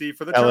 OC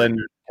for the Kellen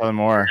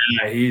Moore.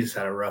 Yeah, he's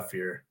had a rough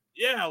year.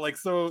 Yeah, like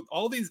so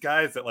all these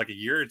guys that like a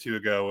year or two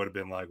ago would have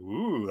been like,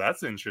 ooh,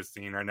 that's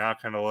interesting, are now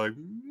kind of like,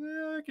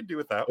 yeah, I could do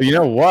with that. You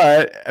know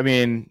what? I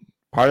mean,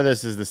 part of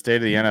this is the state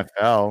of the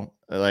NFL.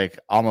 Like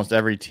almost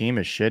every team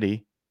is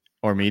shitty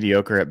or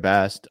mediocre at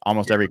best.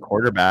 Almost every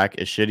quarterback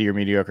is shitty or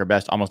mediocre at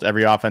best. Almost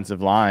every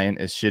offensive line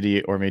is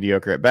shitty or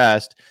mediocre at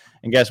best.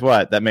 And guess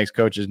what? That makes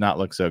coaches not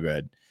look so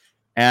good.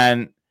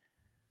 And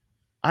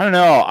I don't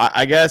know.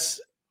 I guess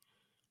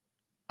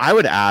I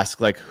would ask,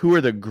 like, who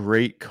are the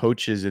great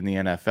coaches in the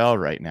NFL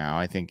right now?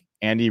 I think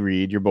Andy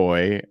Reid, your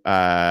boy,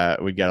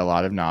 would get a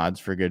lot of nods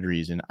for good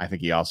reason. I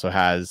think he also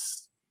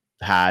has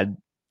had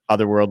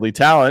otherworldly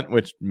talent,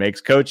 which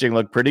makes coaching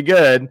look pretty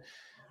good.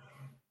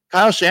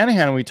 Kyle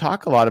Shanahan, we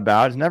talk a lot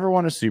about, has never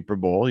won a Super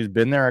Bowl. He's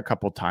been there a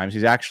couple times.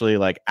 He's actually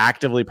like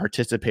actively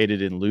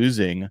participated in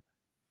losing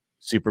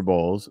Super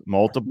Bowls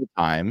multiple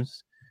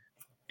times.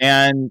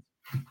 And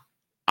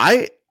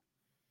I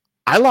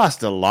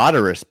lost a lot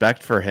of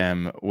respect for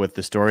him with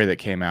the story that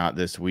came out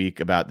this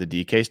week about the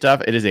DK stuff.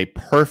 It is a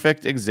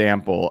perfect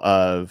example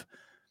of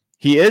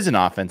he is an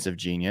offensive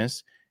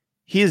genius.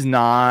 He is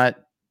not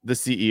the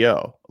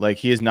CEO. Like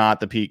he is not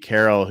the Pete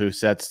Carroll who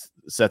sets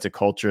a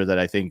culture that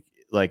I think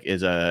like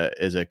is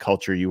a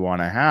culture you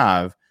want to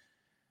have.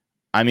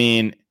 I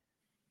mean,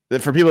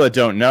 for people that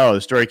don't know,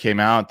 the story came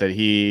out that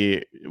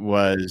he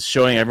was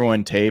showing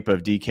everyone tape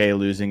of DK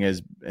losing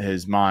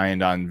his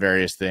mind on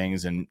various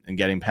things and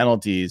getting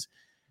penalties,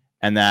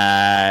 and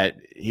that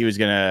he was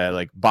gonna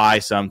like buy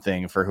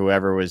something for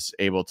whoever was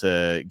able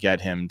to get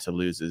him to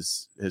lose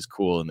his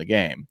cool in the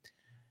game.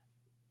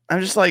 I'm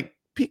just like,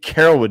 Pete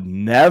Carroll would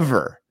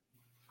never.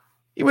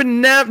 He would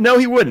never. No,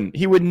 he wouldn't.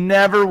 He would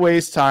never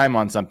waste time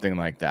on something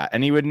like that,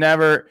 and he would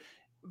never.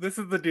 This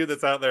is the dude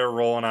that's out there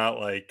rolling out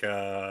like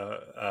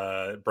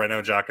Breno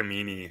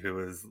Giacomini, who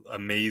is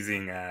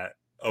amazing at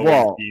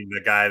always being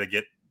the guy to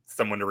get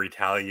someone to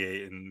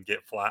retaliate and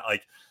get flat.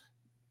 Like,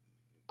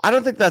 I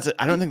don't think that's a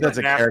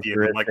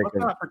characteristic. Like, let's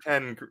not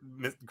pretend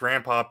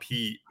Grandpa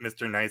Pete,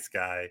 Mr. Nice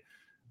Guy,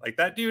 like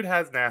that dude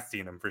has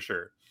nasty in him for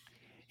sure.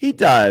 He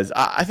does.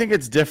 I think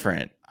it's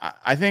different.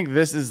 I think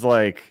this is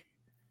like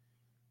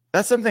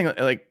that's something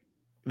like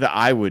that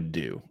I would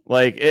do.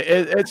 Like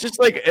it's just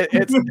like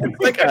it's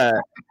like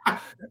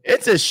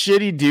it's a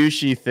shitty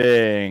douchey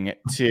thing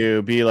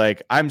to be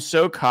like, I'm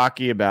so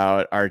cocky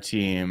about our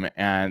team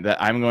and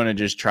that I'm going to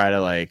just try to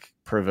like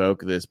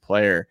provoke this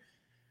player.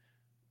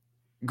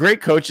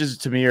 Great coaches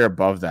to me are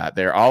above that.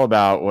 They're all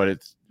about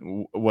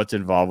what's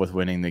involved with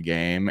winning the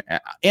game.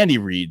 Andy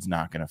Reid's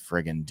not going to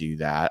friggin' do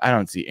that. I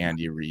don't see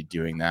Andy Reid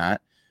doing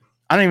that.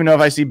 I don't even know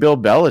if I see Bill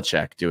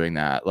Belichick doing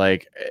that.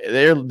 Like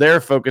they're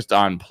focused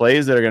on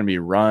plays that are going to be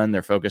run.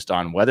 They're focused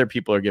on whether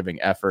people are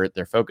giving effort.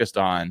 They're focused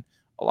on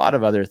a lot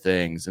of other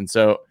things. And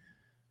so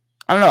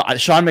I don't know.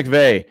 Sean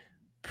McVay,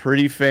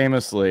 pretty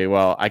famously,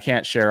 well, I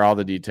can't share all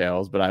the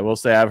details, but I will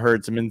say I've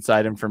heard some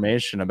inside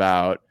information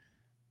about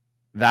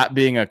that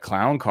being a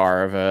clown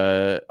car of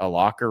a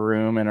locker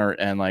room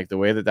and like the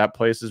way that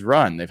place is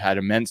run. They've had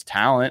immense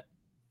talent.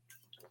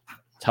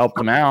 It's helped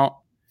them out.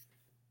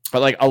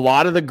 But like a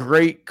lot of the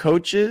great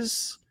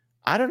coaches,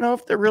 I don't know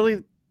if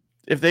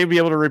they'd be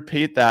able to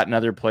repeat that in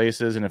other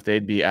places and if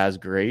they'd be as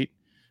great.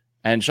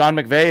 And Sean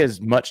McVay,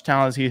 as much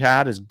talent as he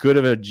had, as good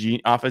of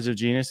a offensive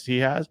genius as he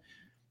has,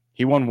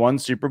 he won one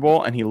Super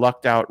Bowl and he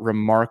lucked out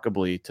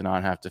remarkably to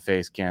not have to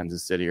face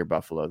Kansas City or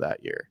Buffalo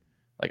that year.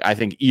 Like I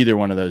think either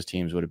one of those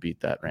teams would have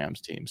beat that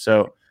Rams team.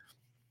 So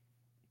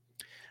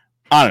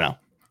I don't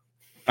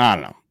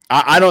know.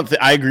 I don't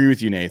think I agree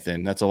with you,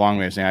 Nathan. That's a long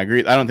way of saying I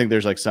agree. I don't think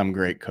there's like some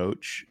great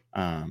coach.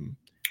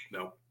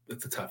 No,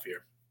 it's a tough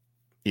year.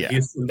 Yeah.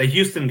 The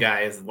Houston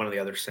guy is one of the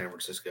other San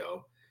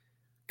Francisco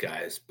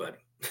guys, but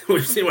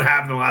we've seen what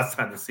happened the last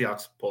time the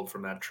Seahawks pulled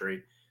from that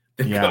tree.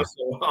 Didn't go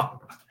so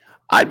well.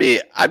 I'd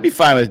be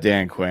fine with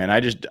Dan Quinn. I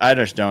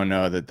just don't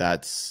know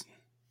that's.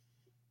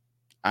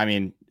 I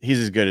mean, he's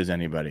as good as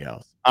anybody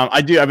else.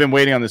 I've been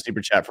waiting on the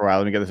super chat for a while.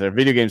 Let me get this out.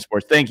 Video Game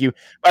Sports. Thank you.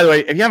 By the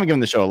way, if you haven't given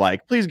the show a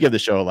like, please give the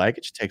show a like.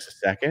 It just takes a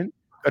second.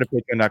 Go to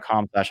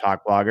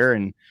patreon.com/hawkblogger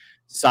and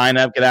sign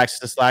up, get access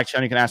to Slack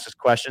channel. You can ask us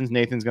questions.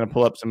 Nathan's going to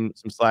pull up some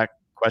Slack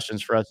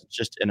questions for us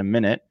just in a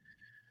minute.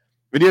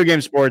 Video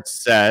Game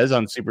Sports says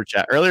on super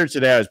chat, earlier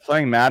today I was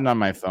playing Madden on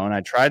my phone.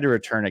 I tried to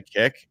return a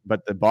kick,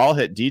 but the ball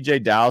hit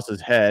DJ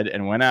Dallas's head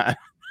and went out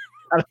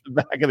of the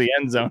back of the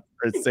end zone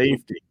for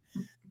safety.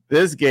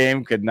 This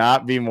game could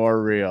not be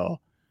more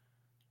real.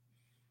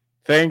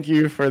 Thank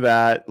you for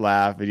that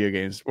laugh, Video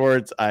Game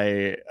Sports.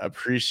 I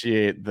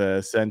appreciate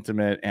the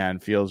sentiment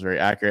and feels very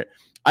accurate.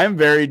 I'm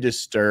very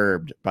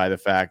disturbed by the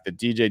fact that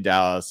DJ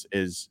Dallas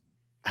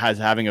has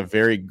having a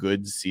very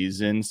good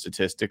season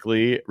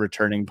statistically,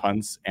 returning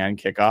punts and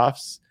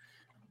kickoffs.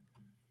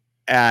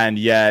 And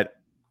yet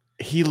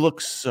he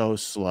looks so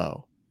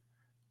slow.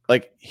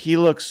 Like he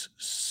looks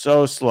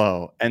so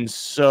slow. And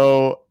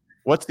so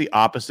what's the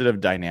opposite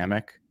of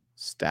dynamic?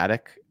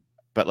 Static.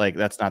 But like,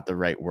 that's not the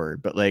right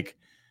word. But like,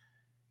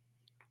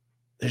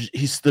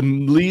 he's the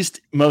least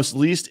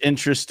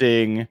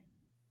interesting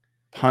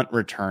punt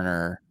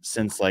returner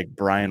since like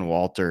Brian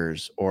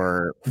Walters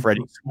or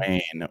Freddie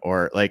Swain,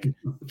 or like,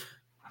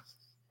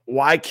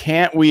 why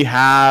can't we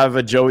have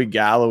a Joey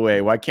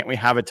Galloway? Why can't we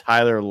have a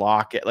Tyler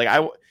Lockett? Like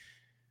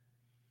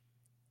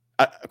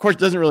of course, it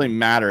doesn't really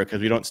matter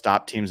because we don't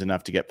stop teams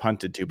enough to get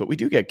punted to, but we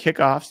do get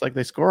kickoffs. Like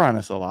they score on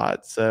us a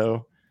lot.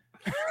 So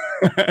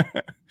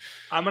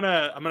I'm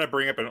gonna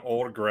bring up an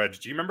old grudge.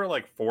 Do you remember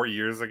like 4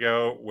 years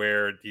ago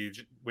where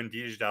when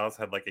DJ Dallas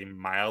had like a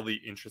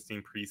mildly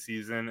interesting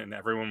preseason and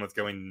everyone was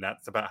going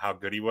nuts about how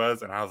good he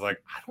was, and I was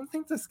like, I don't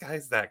think this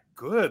guy's that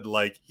good.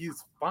 Like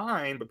he's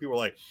fine, but people were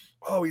like,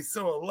 oh, he's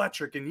so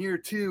electric in year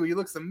 2. He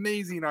looks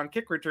amazing on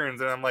kick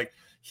returns, and I'm like,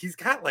 he's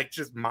got like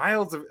just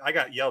miles of. I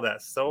got yelled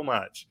at so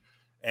much,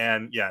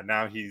 and yeah,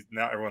 now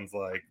everyone's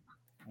like,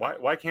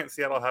 why can't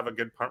Seattle have a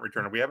good punt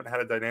returner? We haven't had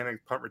a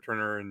dynamic punt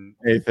returner in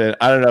Nathan,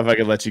 I don't know if I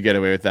could let you get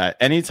away with that.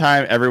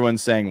 Anytime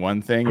everyone's saying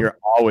one thing, you're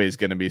always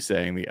going to be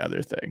saying the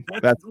other thing.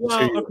 That's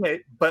well,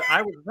 okay, but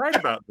I was right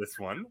about this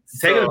one.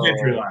 Take a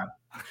victory lap.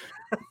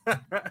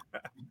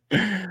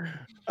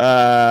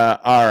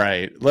 All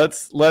right,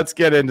 let's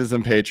get into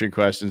some Patreon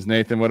questions.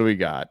 Nathan, what do we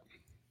got?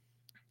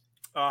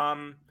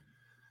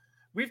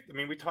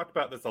 We talked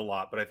about this a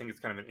lot, but I think it's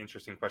kind of an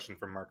interesting question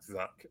from Mark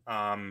Zuck.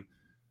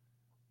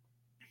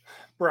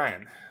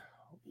 Brian,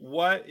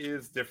 what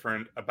is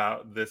different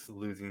about this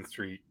losing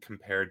streak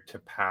compared to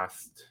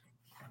past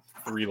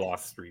 3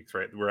 loss streaks?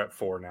 Right, we're at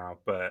 4 now,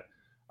 but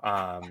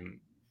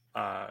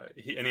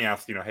he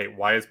asked, hey,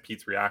 why is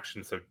Pete's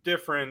reaction so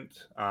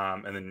different?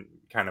 And then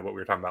kind of what we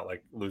were talking about,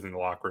 like losing the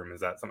locker room,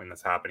 is that something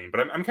that's happening?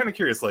 But I'm kind of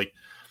curious, like,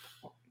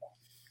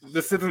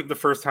 this isn't the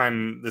first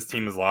time this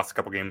team has lost a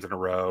couple games in a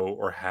row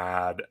or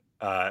had.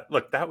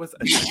 Look, that was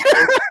a joke.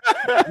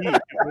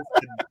 It was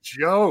a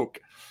joke.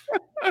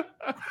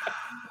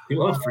 You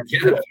won't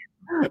forget it.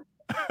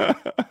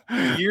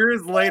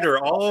 Years later,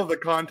 all of the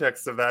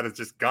context of that is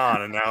just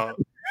gone, and now,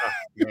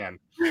 man.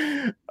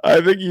 I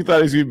think you thought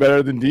he was going to be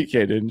better than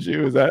DK, didn't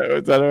you? Was that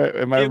right?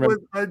 It was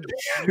a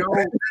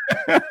joke.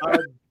 A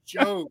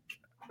joke.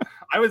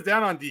 I was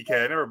down on DK.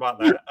 I never bought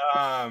that.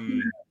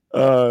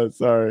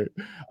 Sorry.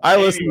 I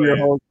listened to your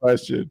whole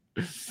question.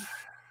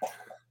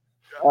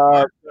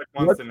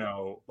 Wants to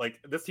know, like,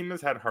 this team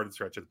has had hard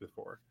stretches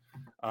before.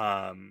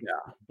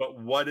 But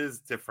what is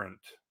different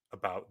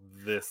about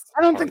this?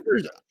 I don't think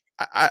there's.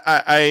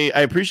 I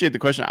appreciate the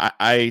question.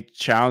 I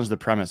challenge the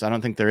premise. I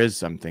don't think there is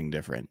something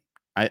different.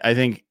 I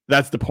think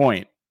that's the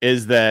point,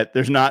 is that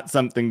there's not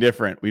something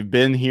different. We've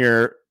been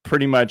here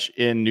pretty much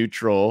in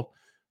neutral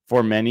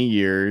for many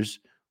years,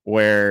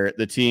 where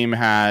the team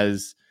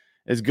is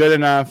good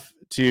enough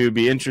to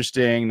be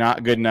interesting,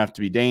 not good enough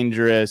to be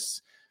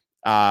dangerous.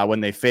 When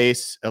they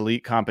face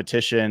elite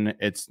competition,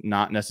 it's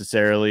not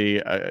necessarily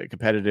a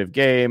competitive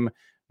game.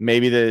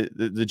 Maybe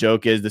the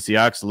joke is the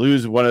Seahawks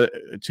lose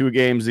 2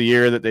 games a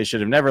year that they should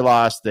have never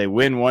lost. They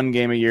win 1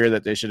 game a year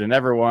that they should have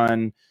never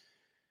won.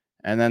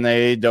 And then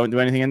they don't do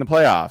anything in the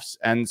playoffs.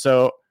 And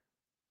so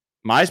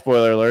my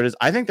spoiler alert is,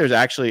 I think there's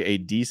actually a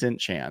decent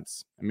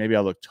chance, and maybe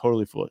I'll look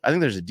totally foolish, I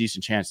think there's a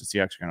decent chance the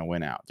Seahawks are going to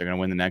win out. They're going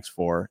to win the next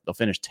 4. They'll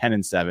finish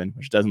 10-7,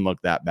 which doesn't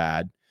look that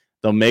bad.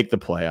 They'll make the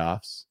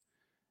playoffs.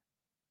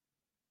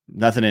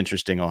 Nothing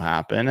interesting will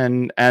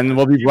happen, and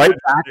we'll be right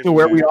back to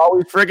where we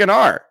always friggin'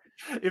 are.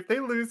 If they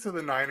lose to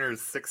the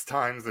Niners 6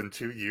 times in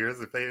 2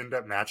 years, if they end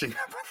up matching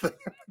up with them,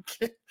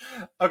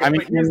 okay. But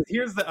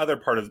here's the other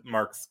part of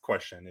Mark's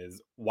question: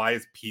 is why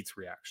is Pete's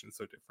reaction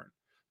so different?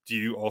 Do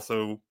you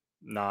also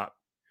not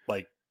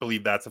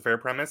believe that's a fair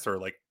premise, or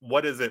like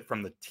what is it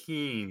from the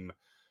team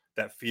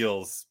that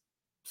feels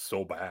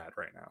so bad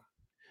right now?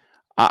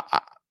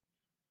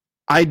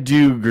 I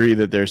do agree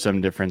that there's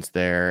some difference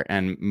there,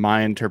 and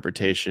my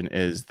interpretation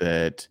is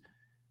that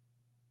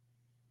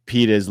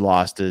Pete has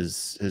lost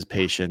his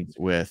patience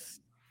with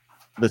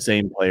the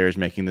same players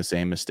making the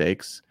same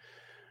mistakes.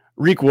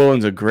 Reek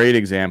Woolen's a great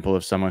example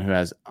of someone who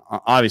has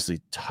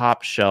obviously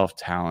top shelf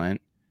talent.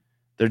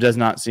 There does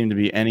not seem to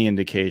be any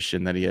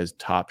indication that he has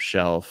top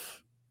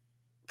shelf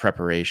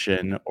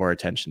preparation or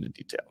attention to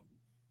detail.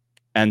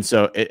 And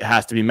so it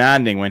has to be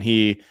maddening when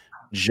he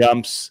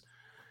jumps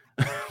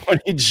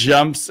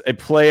a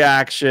play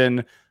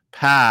action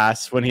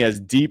pass, when he has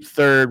deep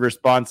third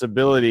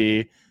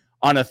responsibility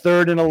on a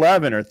 3rd and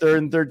 11 or 3rd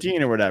and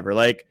 13 or whatever.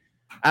 Like,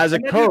 as a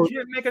coach, he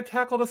can't make a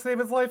tackle to save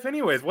his life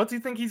anyways. What do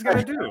you think he's going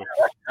to do?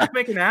 He's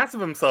making an ass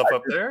of himself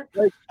up there.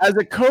 Like, as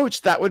a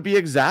coach, that would be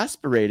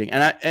exasperating.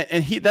 And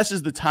this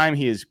is the time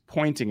he is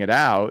pointing it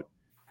out,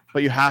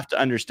 but you have to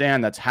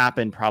understand that's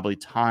happened probably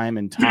time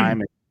and time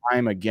and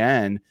time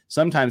again.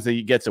 Sometimes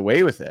he gets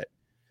away with it.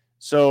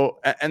 So,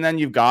 and then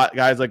you've got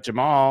guys like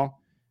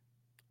Jamal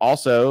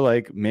also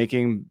like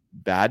making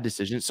bad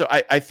decisions. So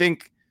I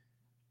think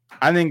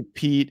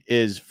Pete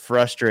is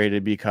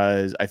frustrated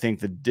because I think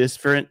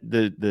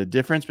the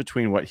difference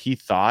between what he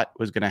thought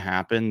was going to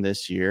happen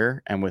this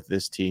year and with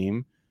this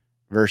team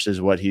versus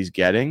what he's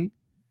getting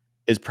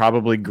is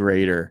probably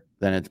greater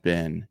than it's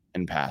been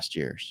in past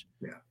years.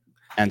 Yeah.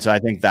 And so I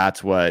think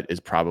that's what is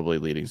probably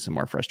leading to some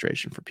more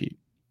frustration for Pete.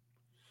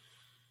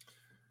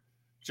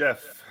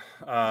 Jeff,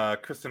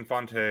 Kristen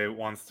Fonte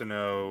wants to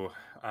know,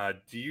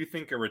 do you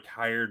think a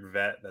retired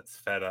vet that's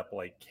fed up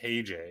like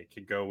KJ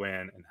could go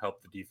in and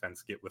help the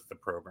defense get with the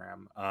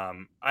program?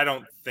 I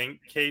don't think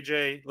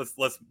KJ.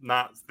 Let's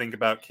not think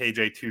about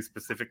KJ too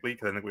specifically,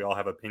 because I think we all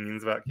have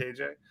opinions about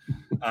KJ.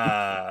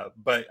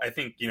 But I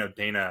think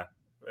Dana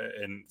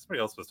and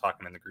somebody else was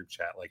talking in the group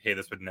chat like, "Hey,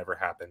 this would never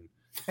happen."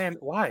 And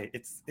why?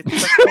 It's You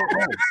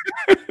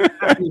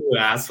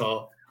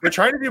asshole. we're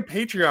trying to do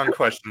Patreon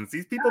questions.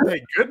 These people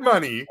pay good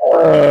money.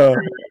 I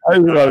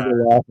just wanted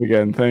to laugh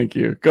again. Thank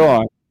you. Go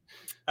on.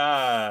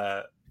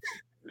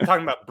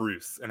 Talking about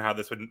Bruce and how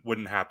this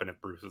wouldn't happen if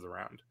Bruce was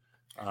around.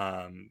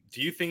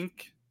 Do you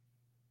think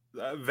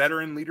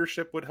veteran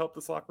leadership would help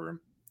this locker room?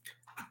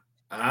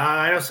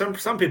 I know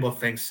some people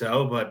think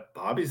so, but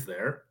Bobby's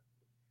there.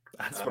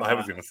 That's what I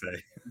was going to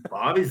say.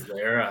 Bobby's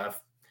there.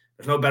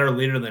 There's no better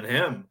leader than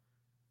him.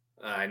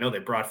 I know they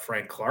brought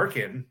Frank Clark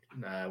in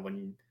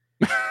when.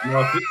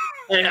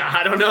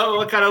 I don't know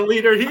what kind of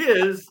leader he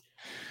is.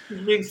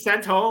 He's being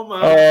sent home.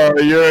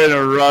 You're in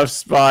a rough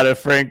spot if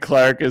Frank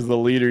Clark is the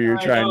leader you're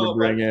trying to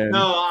bring in.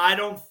 No, I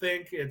don't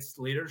think it's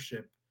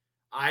leadership.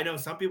 I know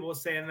some people are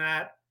saying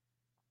that.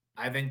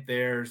 I think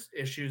there's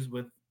issues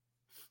with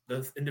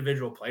the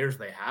individual players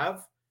they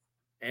have.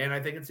 And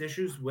I think it's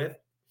issues with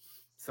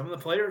some of the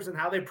players and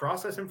how they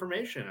process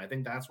information. I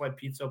think that's why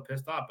Pete's so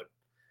pissed off. But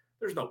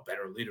there's no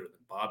better leader than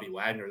Bobby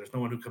Wagner. There's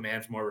no one who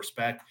commands more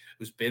respect,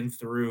 who's been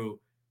through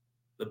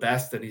the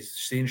best, and he's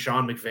seen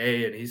Sean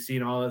McVay and he's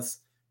seen all this.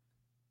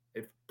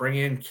 If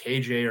bringing in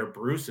KJ or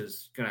Bruce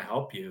is going to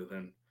help you,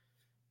 then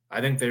I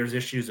think there's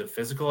issues of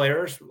physical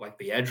errors, like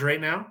the edge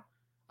right now.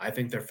 I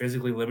think they're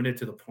physically limited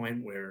to the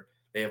point where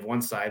they have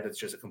one side that's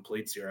just a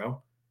complete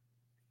zero.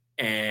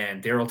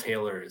 And Darrell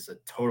Taylor is a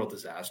total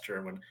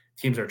disaster when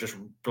teams are just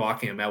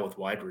blocking him out with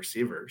wide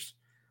receivers.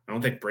 I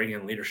don't think bringing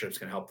in leadership is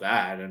going to help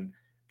that. And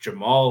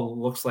Jamal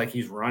looks like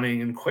he's running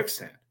in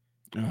quicksand.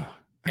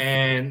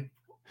 And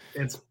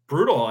it's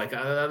brutal. Like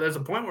there's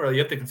a point where you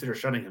have to consider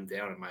shutting him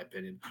down, in my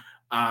opinion.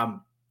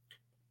 Tariq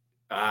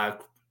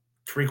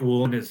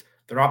Woolen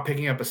they're all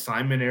picking up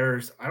assignment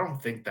errors. I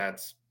don't think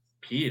that's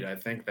Pete. I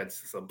think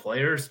that's some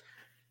players.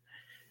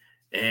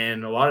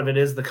 And a lot of it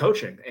is the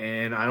coaching.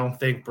 And I don't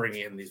think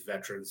bringing in these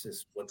veterans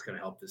is what's going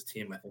to help this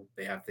team. I think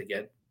they have to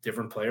get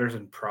different players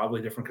and probably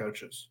different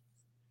coaches.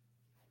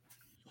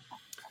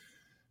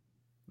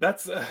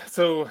 That's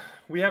so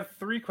we have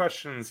 3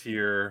 questions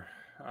here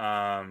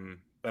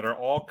that are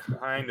all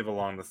kind of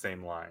along the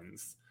same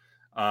lines.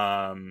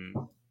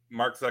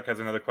 Mark Zuck has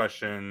another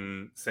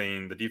question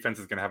saying the defense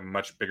is going to have a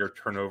much bigger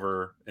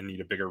turnover and need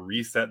a bigger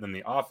reset than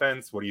the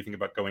offense. What do you think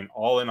about going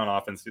all in on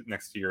offense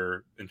next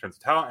year in terms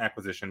of talent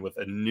acquisition with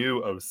a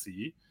new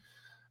OC?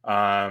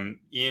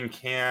 Ian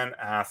Can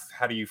asks,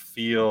 how do you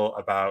feel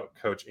about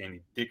Coach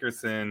Andy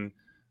Dickerson?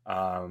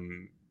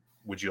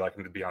 Would you like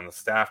him to be on the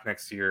staff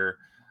next year?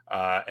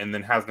 And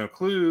then Has No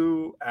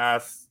Clue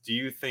asks, do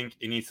you think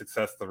any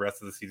success the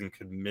rest of the season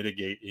could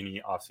mitigate any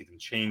offseason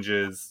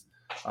changes?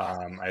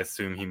 I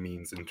assume he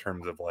means in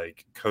terms of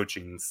like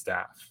coaching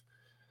staff.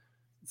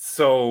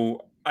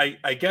 So I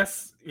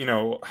guess,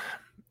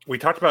 we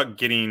talked about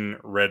getting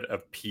rid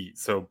of Pete.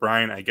 So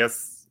Brian, I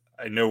guess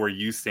I know where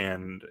you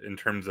stand in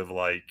terms of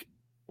like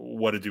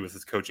what to do with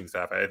his coaching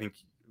staff. I think,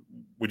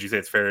 would you say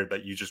it's fair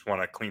that you just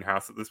want a clean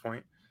house at this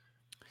point?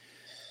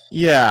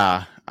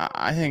 Yeah,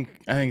 I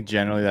think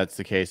generally that's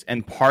the case.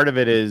 And part of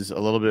it is a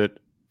little bit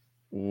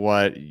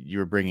what you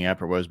were bringing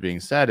up or what was being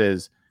said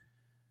is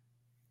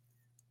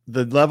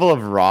the level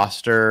of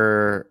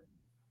roster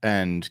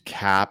and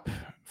cap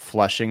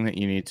flushing that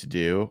you need to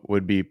do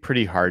would be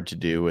pretty hard to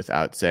do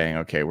without saying,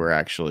 okay, we're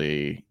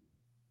actually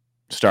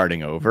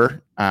starting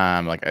over.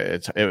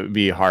 It would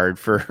be hard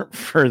for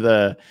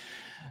the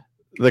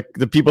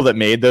people that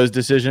made those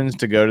decisions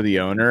to go to the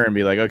owner and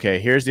be like, okay,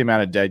 here's the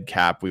amount of dead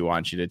cap we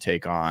want you to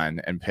take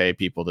on and pay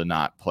people to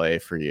not play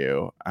for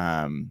you.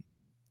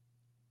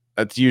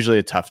 That's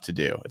usually tough to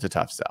do. It's a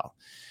tough sell.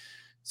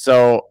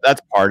 So that's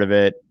part of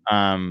it.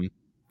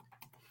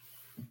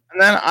 And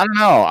then I don't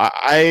know.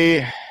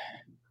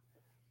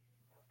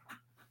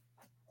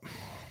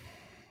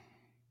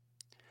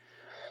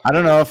 I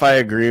don't know if I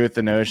agree with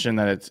the notion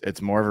that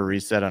it's more of a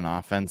reset on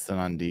offense than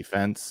on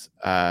defense.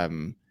 I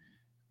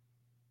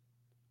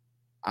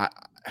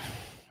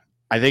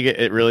think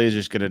it really is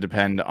just going to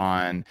depend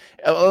on.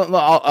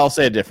 I'll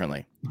say it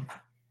differently.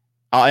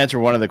 I'll answer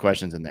one of the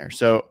questions in there.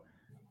 So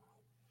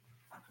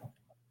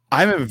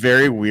I'm a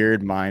very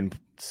weird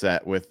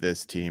mindset with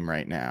this team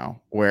right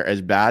now, where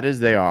as bad as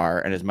they are,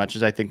 and as much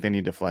as I think they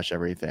need to flush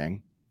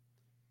everything,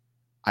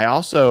 I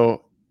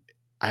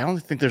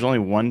only think there's only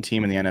one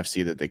team in the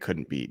NFC that they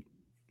couldn't beat.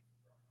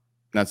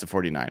 And that's the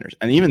 49ers.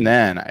 And even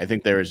then, I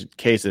think there was a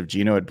case of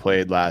Geno had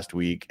played last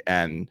week,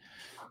 and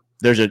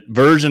there's a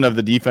version of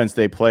the defense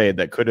they played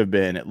that could have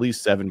been at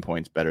least 7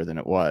 points better than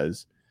it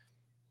was.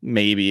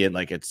 Maybe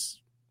it's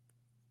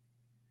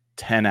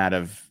 10 out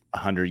of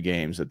 100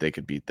 games that they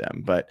could beat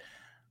them. But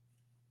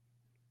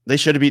they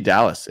should have beat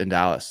Dallas in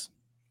Dallas.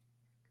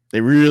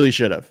 They really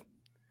should have.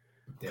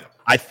 Yeah.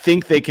 I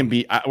think they can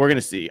beat. We're going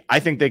to see. I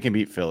think they can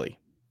beat Philly.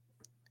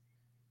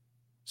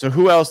 So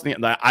who else? They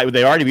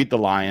already beat the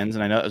Lions,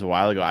 and I know that was a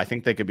while ago. I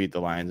think they could beat the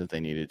Lions if they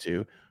needed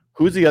to.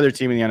 Who's the other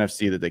team in the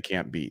NFC that they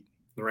can't beat?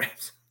 The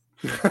Rams.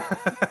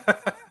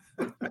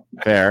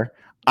 Fair.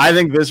 I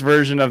think this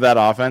version of that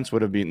offense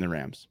would have beaten the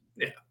Rams.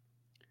 Yeah.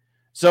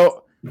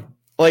 So,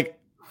 like,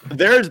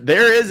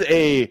 there is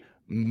a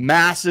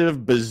massive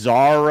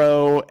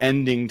bizarro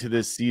ending to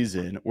this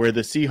season where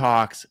the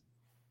Seahawks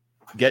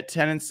get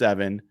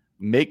 10-7,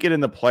 make it in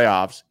the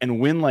playoffs, and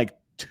win like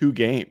 2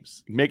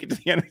 games. Make it to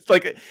the end. It's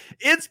like,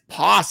 it's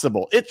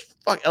possible. It's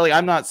like,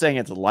 I'm not saying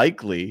it's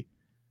likely,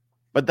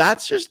 but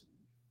that's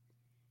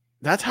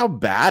how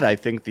bad I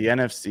think the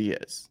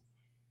NFC is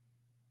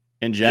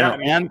in general.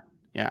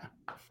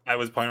 I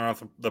was playing around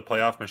with the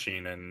playoff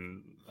machine,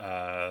 and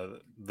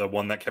the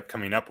one that kept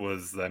coming up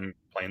was them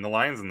playing the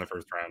Lions in the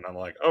first round. I'm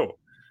like, oh,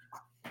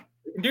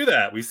 we can do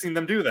that. We've seen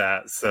them do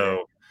that.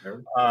 So,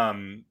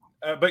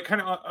 but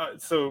kind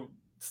of, so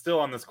still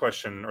on this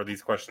question or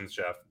these questions,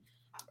 Jeff,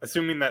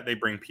 assuming that they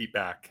bring Pete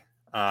back,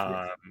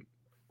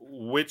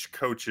 which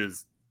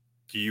coaches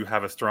do you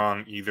have a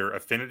strong either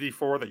affinity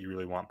for that you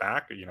really want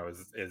back? You know,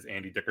 is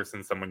Andy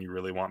Dickerson someone you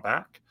really want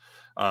back?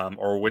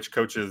 Or which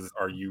coaches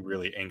are you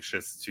really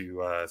anxious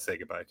to say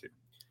goodbye to?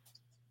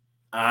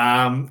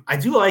 I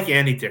do like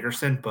Andy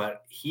Dickerson,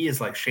 but he is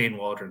like Shane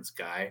Waldron's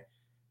guy.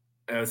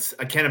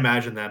 I can't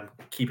imagine them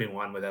keeping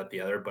one without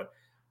the other, but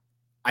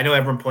I know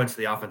everyone points to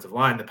the offensive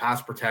line, the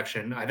pass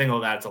protection. I think all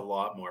that's a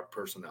lot more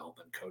personnel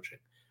than coaching.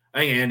 I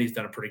think Andy's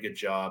done a pretty good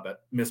job at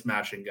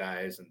mismatching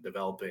guys and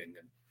developing.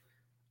 And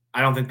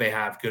I don't think they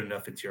have good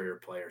enough interior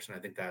players. And I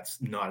think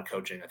that's not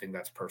coaching. I think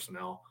that's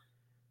personnel.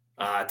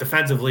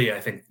 Defensively, I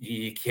think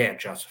you can't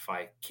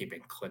justify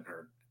keeping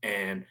Clinton.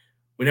 And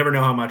we never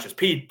know how much is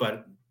Pete,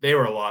 but they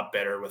were a lot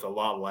better with a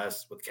lot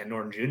less with Ken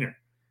Norton Jr.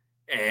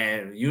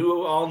 And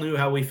you all knew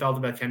how we felt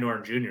about Ken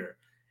Norton Jr.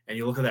 And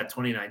you look at that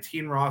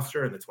 2019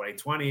 roster and the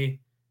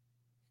 2020,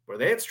 where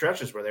they had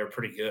stretches where they were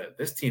pretty good.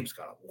 This team's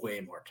got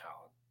way more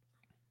talent.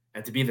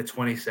 And to be the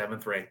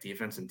 27th ranked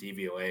defense in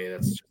DVOA,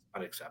 that's just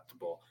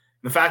unacceptable.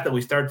 And the fact that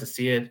we started to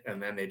see it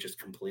and then they just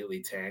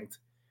completely tanked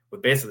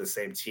with basically the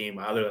same team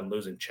other than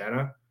losing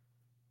Chenna,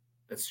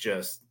 it's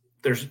just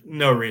there's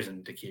no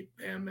reason to keep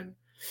him. And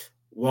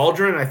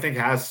Waldron, I think,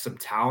 has some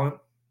talent.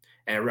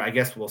 And I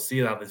guess we'll see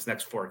how these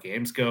next 4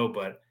 games go,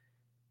 but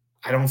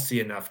I don't see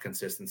enough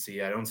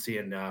consistency. I don't see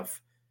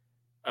enough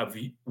of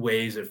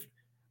ways of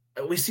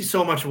 – we see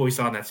so much of what we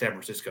saw in that San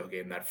Francisco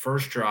game. That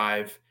first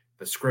drive,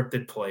 the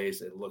scripted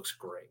plays, it looks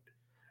great.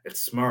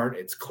 It's smart.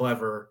 It's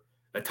clever.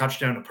 The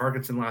touchdown to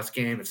Parkinson last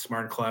game, it's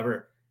smart and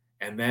clever.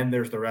 And then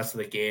there's the rest of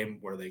the game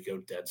where they go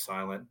dead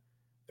silent.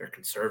 They're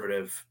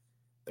conservative.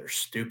 They're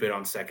stupid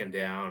on second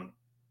down.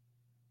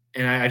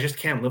 And I just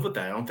can't live with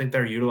that. I don't think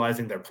they're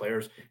utilizing their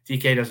players.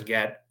 DK doesn't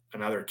get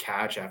another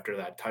catch after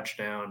that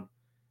touchdown.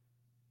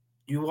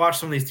 You watch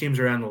some of these teams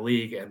around the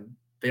league, and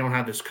they don't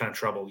have this kind of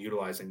trouble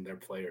utilizing their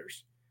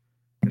players.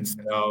 And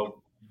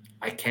so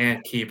I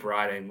can't keep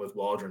riding with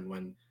Waldron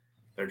when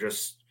they're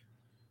just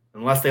 –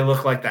 unless they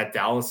look like that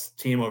Dallas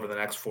team over the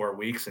next 4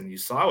 weeks. And you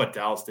saw what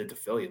Dallas did to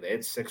Philly. They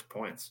had 6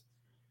 points.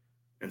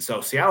 And so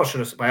Seattle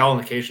should have – by all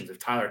indications, if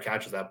Tyler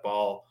catches that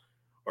ball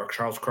or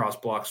Charles Cross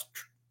blocks –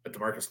 at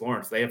DeMarcus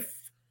Lawrence, I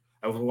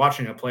was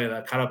watching a play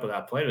that cut up of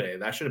that play today.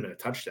 That should have been a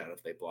touchdown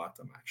if they blocked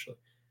them, actually.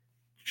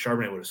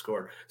 Charbonnet would have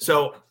scored.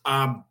 So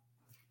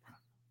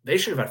they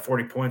should have had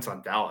 40 points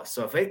on Dallas.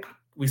 So if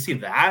we see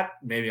that,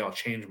 maybe I'll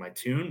change my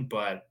tune.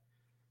 But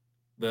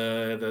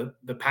the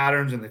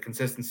patterns and the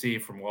consistency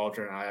from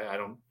Waldron, I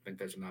don't think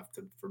there's enough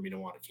for me to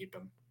want to keep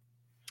him.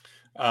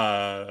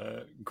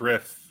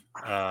 Griff,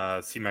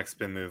 CMAX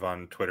Spin Move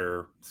on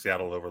Twitter,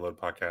 Seattle Overload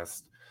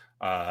Podcast,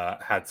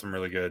 had some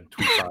really good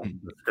tweets on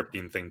the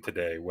scripting thing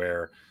today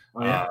where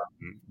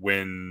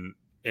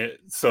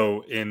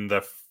so in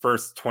the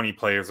first 20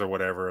 plays or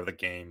whatever of the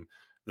game,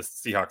 the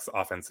Seahawks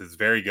offense is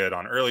very good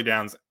on early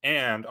downs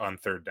and on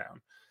third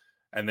down.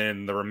 And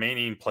then the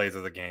remaining plays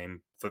of the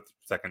game, the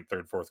second,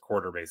 third, fourth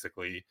quarter,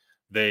 basically,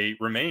 they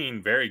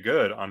remain very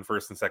good on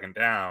first and second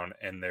down,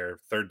 and their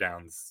third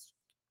downs,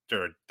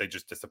 they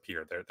just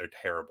disappear. They're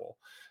terrible.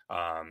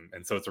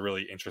 And so it's a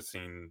really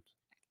interesting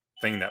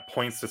thing that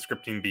points to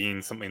scripting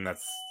being something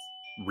that's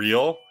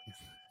real,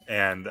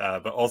 and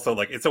but also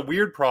like it's a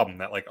weird problem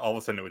that like all of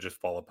a sudden it would just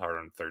fall apart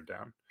on third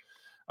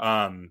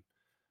down.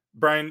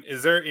 Brian,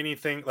 is there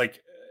anything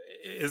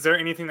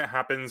that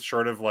happens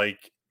short of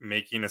like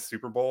making a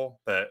Super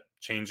Bowl that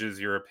changes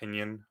your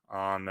opinion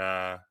on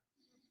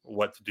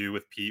what to do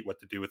with Pete, what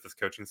to do with this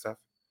coaching stuff?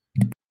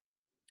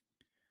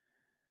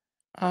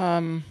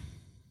 I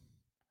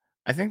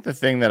think the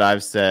thing that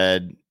I've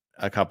said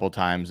a couple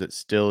times that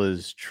still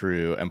is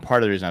true, and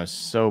part of the reason I was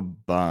so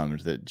bummed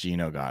that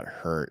Gino got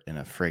hurt in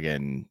a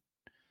friggin'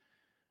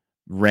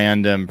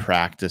 random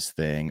practice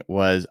thing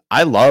was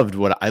I loved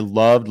what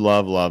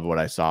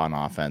I saw on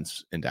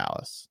offense in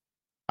Dallas.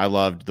 I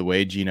loved the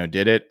way Gino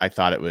did it. I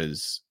thought it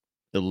was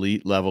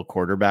elite level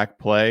quarterback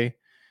play.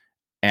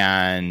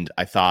 And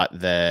I thought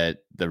that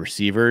the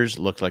receivers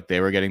looked like they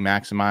were getting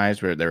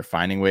maximized, where they're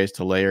finding ways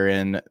to layer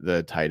in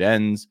the tight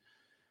ends.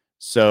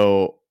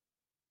 So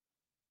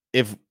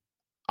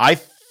I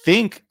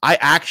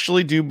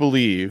actually do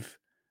believe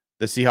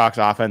the Seahawks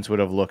offense would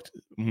have looked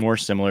more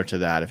similar to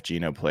that if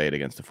Geno played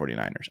against the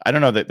 49ers. I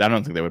don't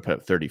think they would put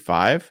up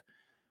 35,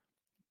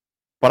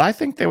 but I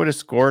think they would have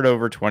scored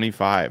over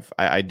 25.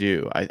 I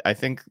do. I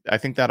think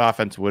that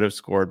offense would have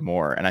scored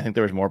more, and I think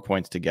there was more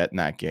points to get in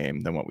that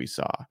game than what we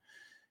saw.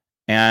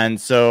 And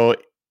so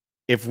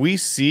if we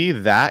see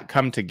that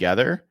come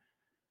together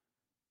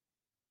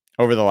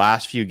over the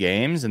last few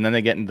games and then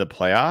they get into the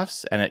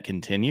playoffs and it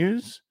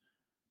continues,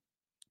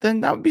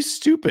 then that would be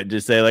stupid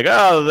to say like,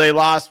 oh, they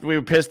lost, we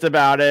were pissed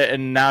about it,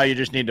 and now you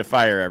just need to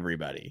fire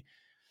everybody.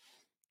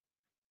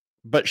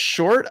 But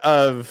short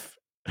of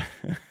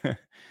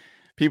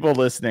people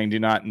listening do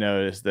not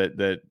notice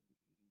that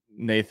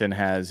Nathan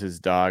has his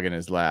dog in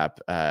his lap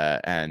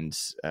and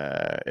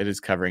it is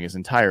covering his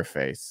entire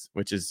face,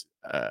 which is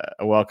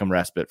a welcome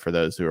respite for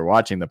those who are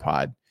watching the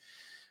pod.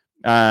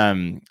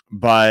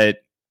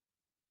 But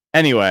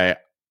anyway,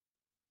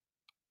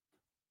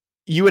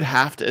 you would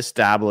have to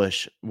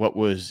establish what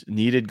was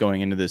needed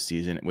going into this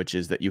season, which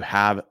is that you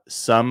have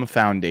some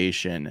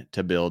foundation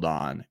to build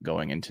on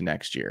going into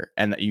next year,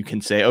 and that you can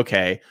say,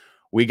 okay,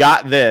 we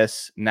got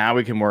this, now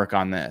we can work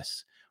on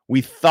this.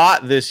 We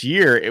thought this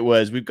year it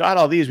was, we've got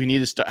all these, we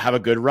need to have a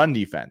good run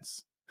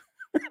defense.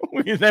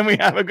 Then we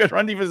have a good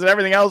run defense and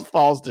everything else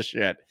falls to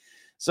shit.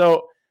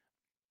 So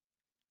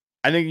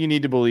I think you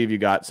need to believe you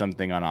got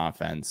something on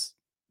offense.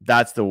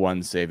 That's the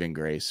one saving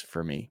grace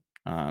for me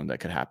that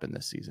could happen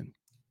this season.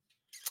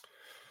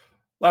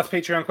 Last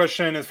Patreon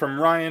question is from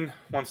Ryan.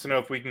 Wants to know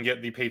if we can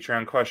get the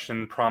Patreon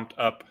question prompt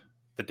up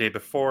the day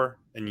before.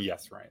 And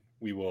yes, Ryan,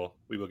 we will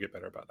get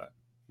better about that.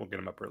 We'll get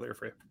them up earlier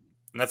for you.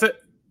 And that's it.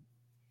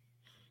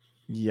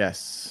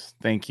 Yes.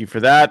 Thank you for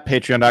that.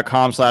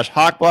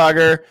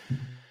 Patreon.com/Hawkblogger.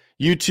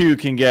 You too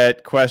can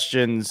get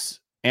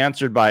questions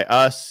answered by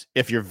us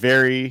if you're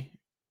very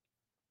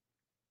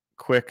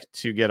quick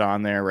to get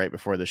on there right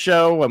before the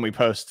show when we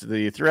post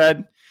the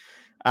thread.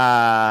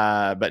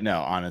 But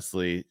no,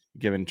 honestly,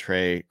 giving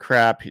Trey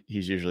crap,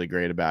 he's usually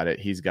great about it.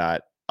 He's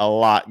got a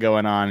lot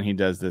going on. He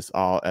does this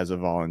all as a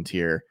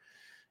volunteer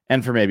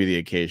and for maybe the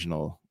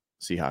occasional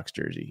Seahawks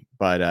jersey.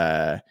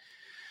 But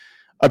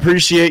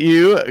appreciate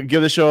you.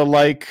 Give the show a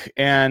like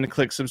and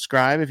click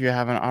subscribe if you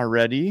haven't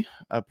already.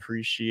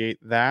 Appreciate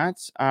that.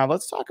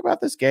 Let's talk about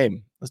this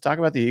game. Let's talk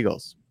about the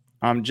Eagles.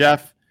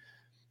 Jeff,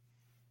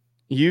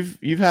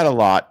 you've had a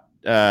lot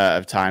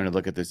of time to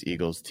look at this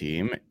Eagles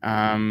team.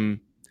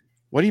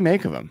 What do you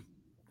make of them?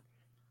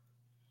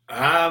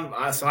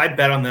 So I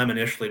bet on them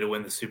initially to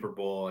win the Super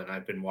Bowl, and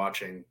I've been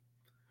watching.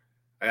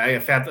 I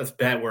have had this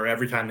bet where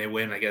every time they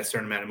win, I get a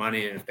certain amount of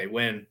money, and if they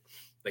win,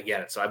 they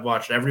get it. So I've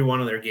watched every one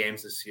of their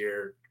games this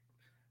year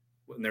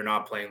when they're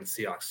not playing the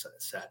Seahawks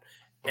set.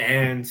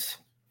 And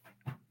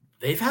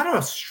they've had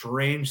a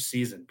strange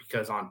season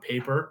because on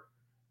paper,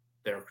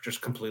 they're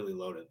just completely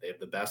loaded. They have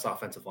the best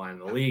offensive line in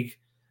the league.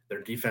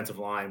 Their defensive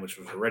line, which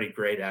was already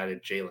great,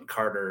 added Jalen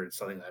Carter, and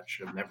something that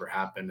should have never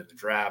happened in the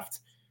draft.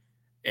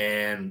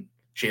 And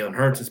Jalen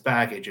Hurts is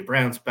back. A.J.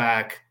 Brown's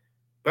back.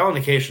 By all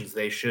indications,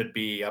 they should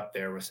be up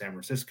there with San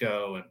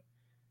Francisco.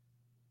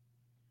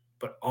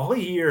 But all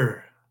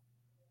year,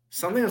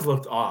 something has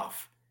looked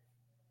off.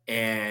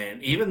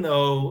 And even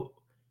though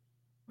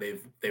they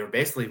were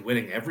basically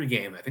winning every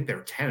game, I think they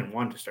were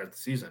 10-1 to start the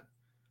season.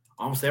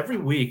 Almost every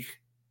week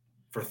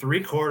for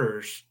 3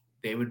 quarters,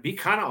 they would be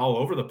kind of all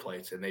over the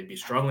place, and they'd be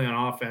struggling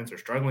on offense or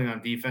struggling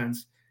on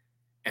defense.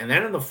 And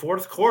then in the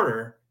fourth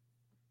quarter,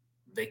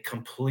 they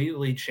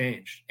completely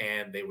changed,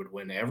 and they would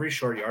win every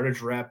short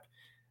yardage rep,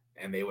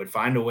 and they would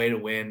find a way to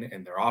win,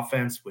 and their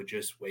offense would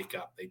just wake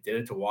up. They did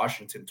it to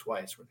Washington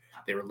twice.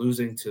 They were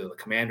losing to the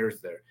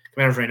Commanders. The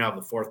Commanders right now have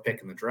the 4th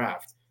pick in the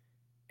draft,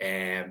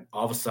 and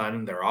all of a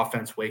sudden their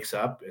offense wakes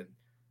up, and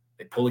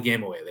they pull the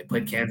game away. They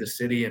played Kansas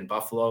City and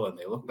Buffalo, and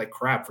they looked like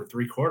crap for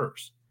 3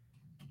 quarters.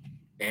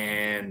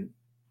 And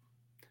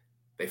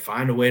they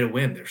find a way to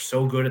win. They're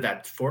so good at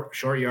that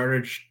short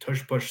yardage,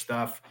 tush-push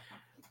stuff,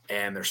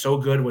 and they're so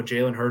good when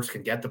Jalen Hurts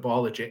can get the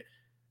ball to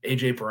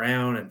A.J.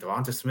 Brown, and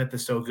Devonta Smith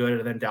is so good.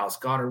 And then Dallas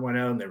Goedert went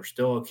out, and they were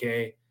still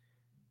okay.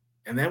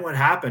 And then what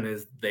happened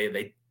is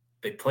they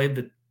played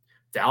the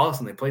Dallas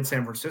and they played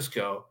San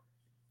Francisco,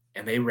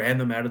 and they ran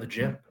them out of the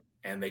gym,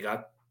 and they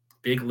got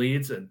big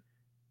leads. And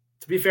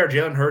to be fair,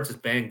 Jalen Hurts is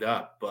banged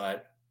up,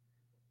 but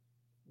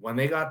when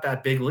they got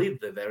that big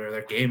lead,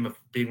 their game of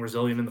being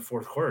resilient in the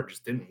fourth quarter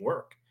just didn't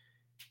work.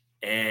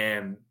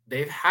 And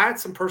they've had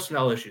some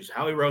personnel issues.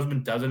 Howie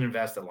Roseman doesn't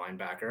invest at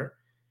linebacker,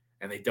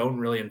 and they don't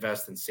really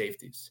invest in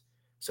safeties.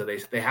 So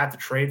they had to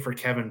trade for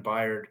Kevin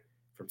Byard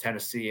from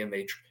Tennessee, and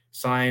they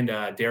signed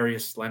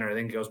Darius Leonard. I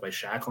think he goes by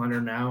Shaq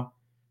Leonard now,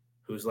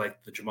 who's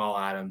like the Jamal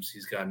Adams.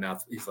 He's got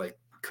enough. He's like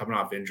coming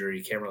off injury.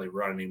 He can't really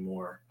run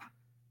anymore.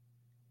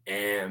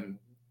 And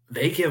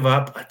they give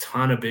up a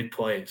ton of big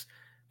plays.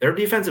 Their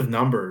defensive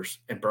numbers,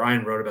 and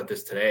Brian wrote about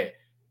this today,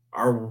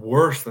 are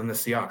worse than the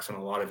Seahawks in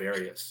a lot of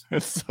areas.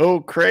 It's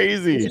so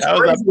crazy. It's How is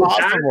crazy. that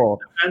possible?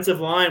 Defensive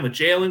line with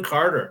Jalen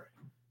Carter,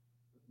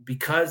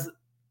 because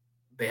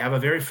they have a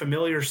very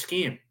familiar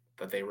scheme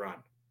that they run.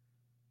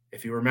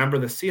 If you remember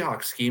the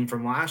Seahawks scheme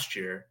from last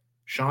year,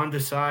 Sean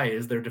Desai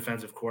is their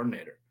defensive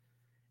coordinator.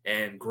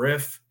 And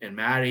Griff and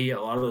Matty,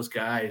 a lot of those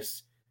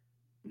guys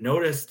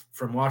noticed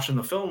from watching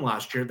the film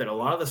last year that a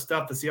lot of the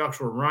stuff the Seahawks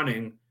were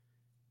running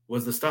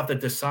was the stuff that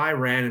Desai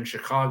ran in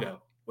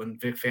Chicago when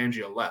Vic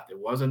Fangio left. It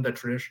wasn't the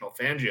traditional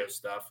Fangio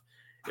stuff.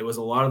 It was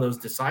a lot of those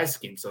Desai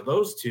schemes. So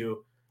those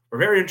two were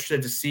very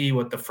interested to see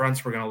what the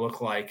fronts were going to look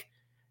like.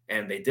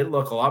 And they did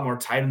look a lot more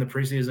tight in the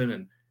preseason,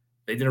 and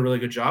they did a really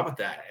good job at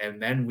that.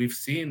 And then we've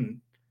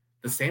seen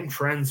the same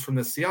trends from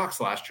the Seahawks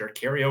last year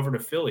carry over to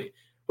Philly,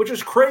 which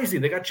is crazy.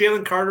 They got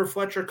Jalen Carter,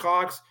 Fletcher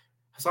Cox,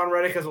 Hassan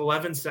Reddick has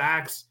 11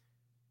 sacks.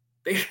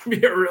 They should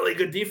be a really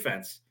good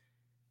defense.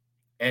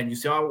 And you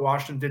saw what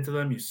Washington did to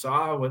them. You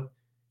saw what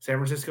San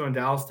Francisco and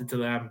Dallas did to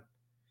them.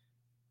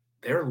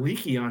 They're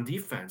leaky on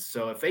defense.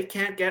 So if they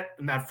can't get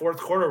in that fourth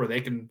quarter where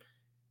they can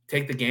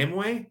take the game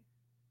away,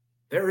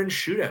 they're in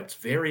shootouts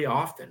very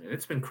often. And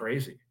it's been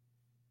crazy.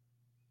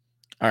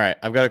 All right.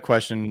 I've got a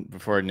question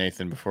before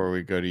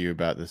we go to you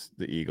about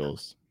the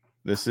Eagles.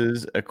 This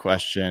is a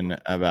question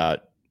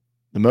about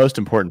the most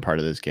important part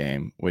of this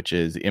game, which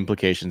is the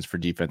implications for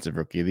Defensive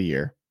Rookie of the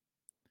Year.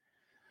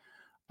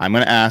 I'm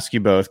going to ask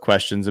you both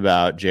questions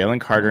about Jalen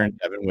Carter and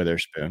Devin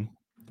Witherspoon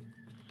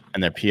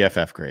and their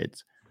PFF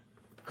grades.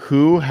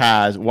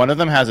 One of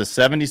them has a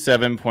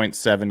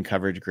 77.7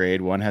 coverage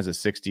grade. One has a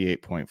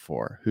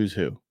 68.4. Who's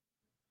who?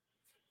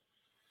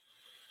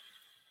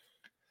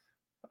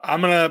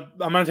 I'm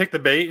gonna take the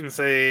bait and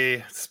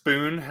say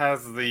Spoon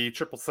has the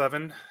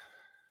 777.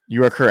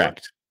 You are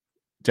correct.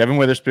 Devin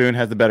Witherspoon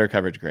has the better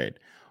coverage grade.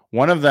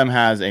 One of them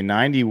has a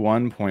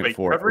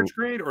 91.4 coverage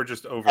grade or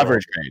just overall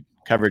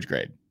coverage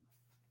grade.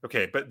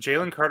 Okay, but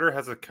Jalen Carter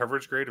has a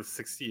coverage grade of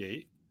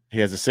 68. He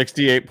has a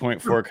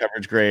 68.4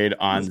 coverage grade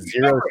on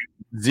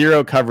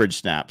zero coverage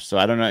snaps. So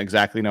I don't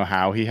exactly know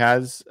how he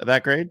has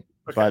that grade,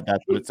 but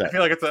that's what it says. I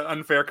feel like it's an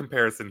unfair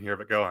comparison here,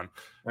 but go on.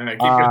 All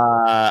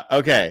right,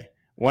 okay.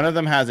 One of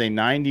them has a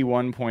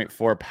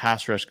 91.4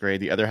 pass rush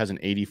grade. The other has an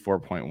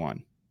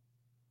 84.1.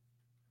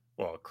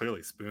 Well,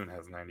 clearly Spoon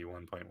has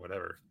 91 point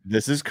whatever.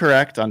 This is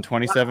correct. On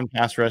 27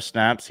 pass rush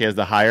snaps, he has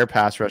the higher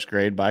pass rush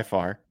grade by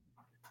far.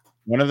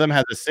 One of them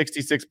has a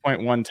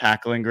 66.1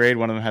 tackling grade.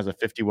 One of them has a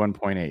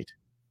 51.8.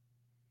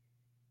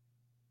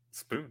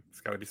 Spoon. It's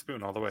got to be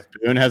Spoon all the way.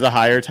 Spoon has a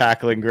higher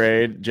tackling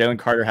grade. Jalen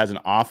Carter has an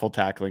awful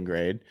tackling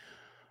grade.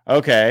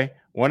 Okay.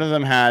 One of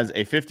them has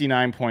a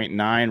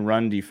 59.9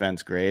 run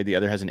defense grade. The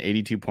other has an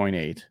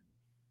 82.8.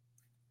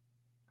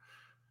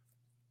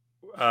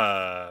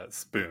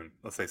 Spoon.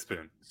 Let's say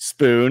Spoon.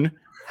 Spoon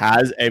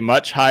has a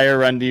much higher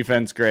run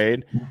defense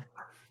grade.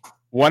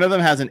 One of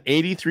them has an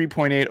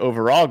 83.8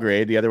 overall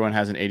grade. The other one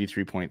has an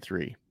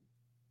 83.3.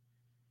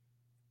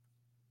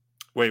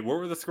 Wait, what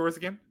were the scores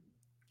again?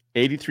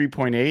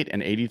 83.8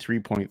 and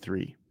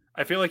 83.3.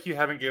 I feel like you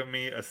haven't given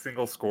me a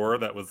single score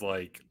that was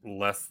like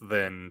less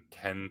than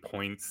 10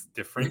 points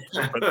different.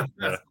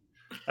 But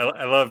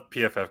I love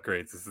PFF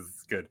grades. This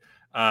is good.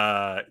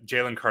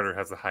 Jalen Carter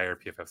has a higher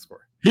PFF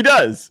score. He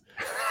does.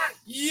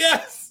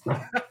 Yes.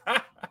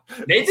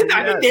 Nathan,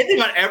 I think Nathan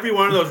got every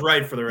one of those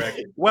right for the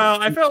record.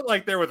 Well, I felt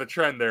like there was a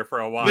trend there for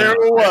a while. There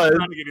was. I'm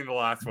not getting the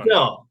last one.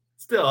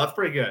 Still, that's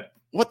pretty good.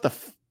 What the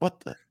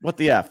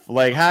F?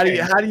 Like, how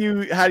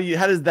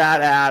does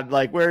that add?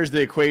 Like, where's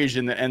the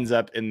equation that ends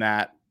up in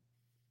that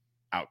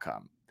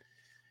outcome?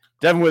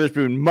 Devin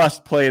Witherspoon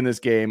must play in this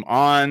game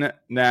on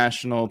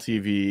national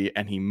TV,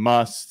 and he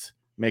must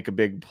make a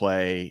big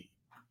play.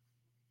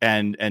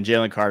 And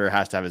Jalen Carter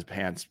has to have his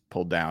pants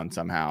pulled down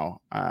somehow,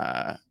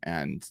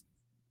 and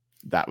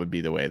that would be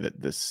the way that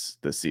this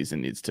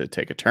season needs to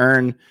take a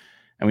turn.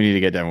 And we need to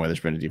get Devin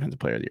Witherspoon a Defensive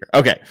Player of the Year.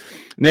 Okay,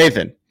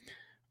 Nathan.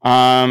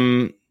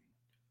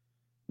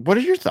 What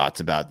are your thoughts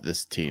about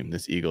this team,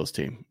 this Eagles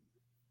team?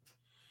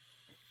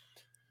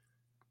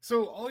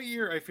 So all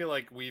year, I feel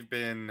like we've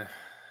been,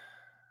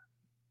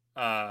 and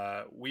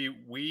I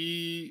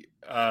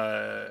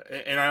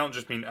don't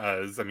just mean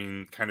us. I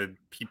mean kind of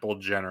people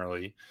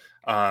generally.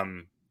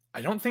 I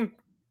don't think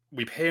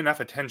we pay enough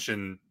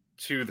attention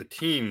to the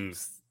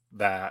teams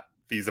that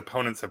these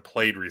opponents have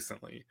played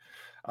recently.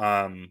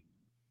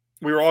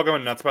 We were all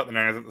going nuts about the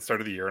Niners at the start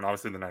of the year, and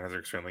obviously the Niners are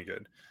extremely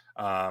good.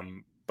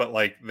 But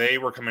like they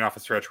were coming off a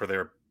stretch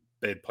where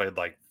they'd played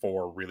like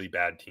 4 really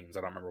bad teams.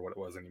 I don't remember what it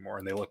was anymore,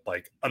 and they looked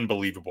like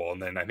unbelievable.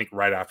 And then I think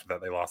right after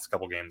that they lost a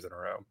couple games in a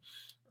row.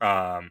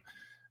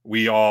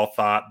 We all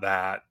thought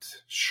that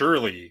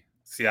surely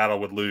Seattle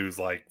would lose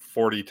like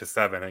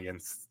 40-7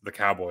 against the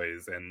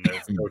Cowboys, and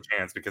there's no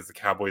chance because the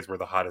Cowboys were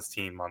the hottest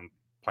team on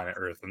planet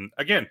Earth. And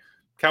again,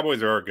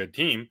 Cowboys are a good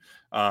team.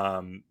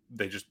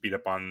 They just beat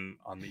up on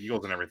the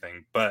Eagles and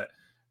everything, but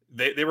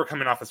they were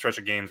coming off a stretch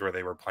of games where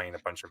they were playing a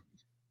bunch of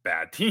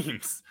bad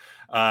teams.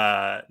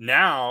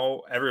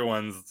 Now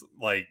everyone's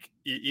like,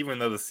 even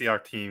though the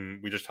Seahawks team,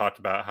 we just talked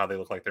about how they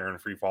look like they're in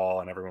free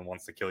fall and everyone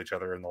wants to kill each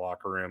other in the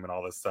locker room and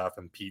all this stuff,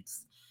 and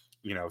Pete's,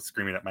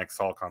 screaming at Mike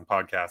Salk on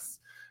podcasts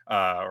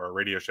or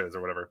radio shows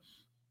or whatever.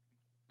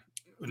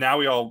 Now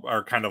we all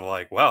are kind of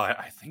like, well,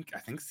 I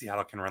think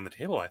Seattle can run the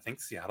table. I think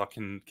Seattle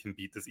can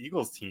beat this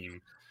Eagles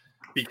team,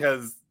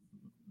 because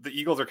the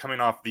Eagles are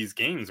coming off these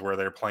games where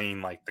they're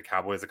playing like the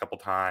Cowboys a couple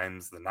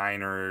times, the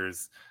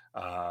Niners,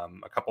 a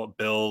couple of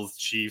Bills,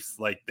 Chiefs.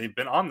 Like, they've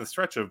been on the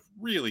stretch of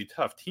really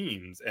tough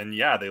teams, and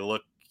yeah, they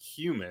look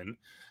human.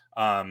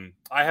 I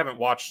haven't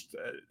watched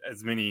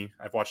as many.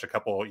 I've watched a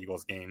couple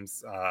Eagles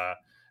games,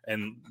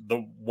 and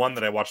the one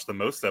that I watched the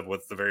most of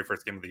was the very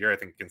first game of the year, I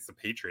think, against the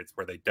Patriots,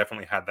 where they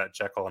definitely had that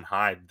Jekyll and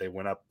Hyde. They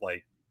went up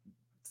like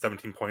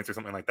 17 points or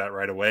something like that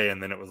right away,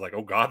 and then it was like,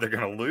 oh God, they're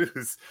going to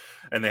lose,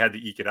 and they had to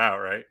eke it out,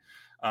 right?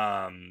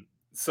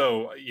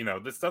 So,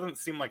 this doesn't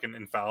seem like an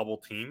infallible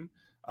team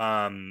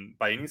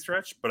by any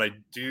stretch, but I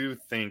do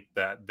think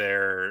that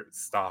their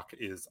stock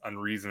is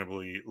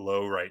unreasonably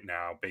low right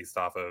now based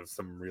off of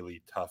some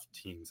really tough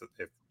teams that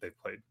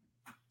they've played.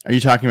 Are you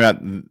talking about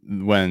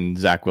when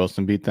Zach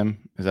Wilson beat them?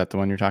 Is that the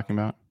one you're talking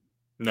about?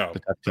 No,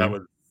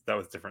 that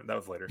was different. That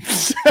was later.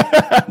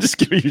 Just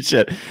giving you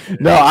shit.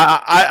 No,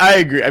 I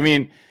agree. I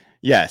mean,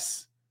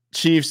 yes,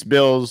 Chiefs,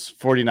 Bills,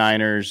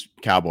 49ers,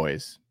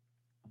 Cowboys,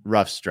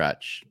 rough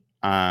stretch.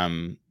 I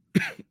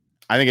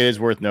think it is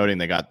worth noting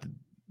they got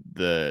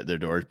their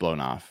doors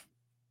blown off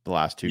the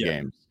last two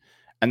games,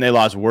 and they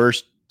lost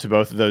worse to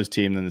both of those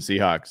teams than the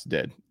Seahawks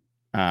did.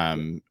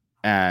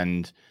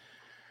 And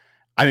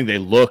I think they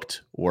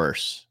looked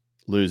worse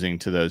losing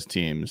to those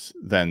teams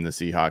than the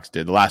Seahawks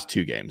did the last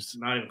two games.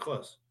 Not even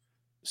close.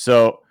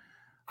 So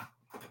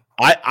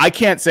I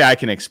can't say I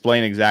can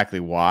explain exactly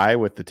why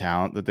with the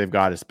talent that they've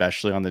got,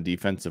 especially on the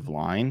defensive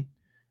line.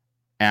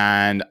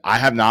 And I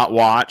have not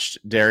watched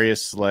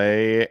Darius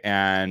Slay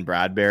and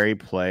Bradbury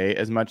play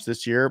as much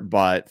this year,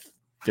 but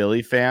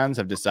Philly fans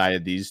have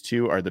decided these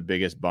two are the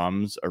biggest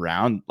bums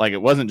around. Like,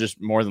 it wasn't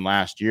just more than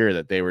last year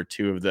that they were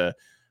two of the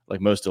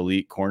most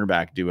elite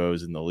cornerback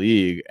duos in the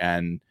league,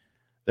 and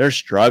they're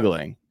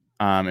struggling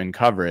in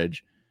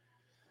coverage.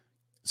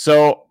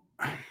 So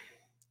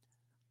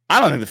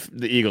I don't think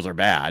the Eagles are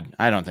bad.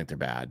 I don't think they're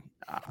bad.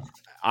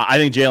 I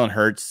think Jalen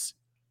Hurts'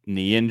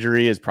 knee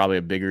injury is probably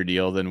a bigger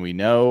deal than we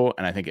know,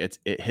 and I think it's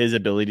his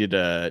ability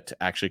to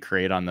actually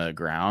create on the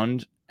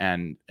ground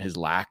and his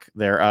lack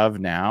thereof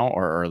now,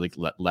 or like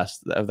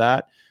less of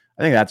that.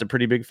 I think that's a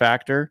pretty big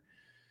factor.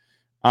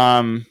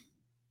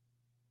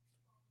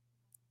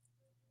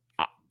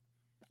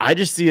 I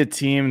just see a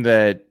team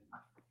that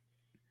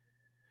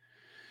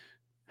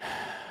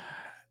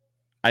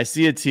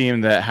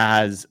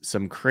has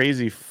some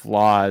crazy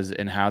flaws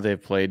in how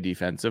they've played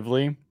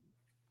defensively.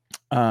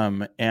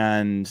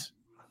 And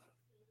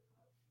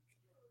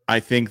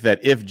I think that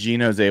if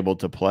Geno's able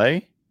to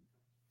play,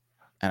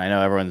 and I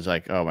know everyone's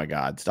like, oh my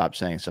God, stop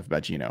saying stuff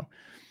about Geno.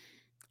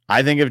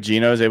 I think if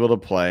Geno is able to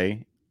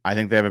play, I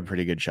think they have a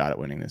pretty good shot at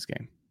winning this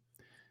game.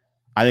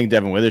 I think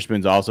Devin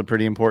Witherspoon's also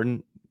pretty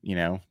important.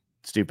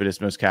 Stupidest,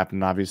 most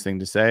captain obvious thing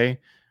to say.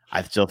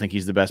 I still think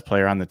he's the best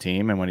player on the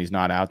team, and when he's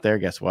not out there,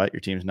 guess what?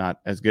 Your team's not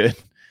as good.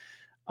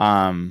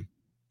 I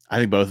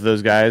think both of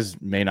those guys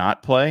may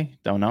not play.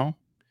 Don't know.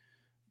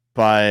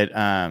 But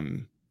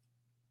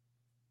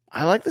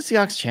I like the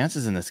Seahawks'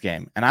 chances in this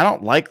game, and I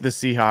don't like the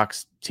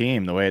Seahawks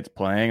team the way it's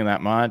playing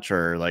that much,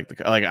 or I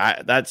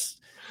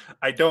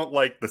don't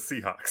like the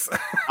Seahawks.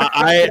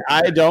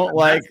 I don't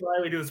like. That's why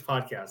we do this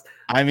podcast.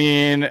 I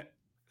mean,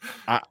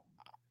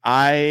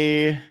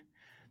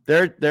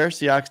 there are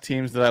Seahawks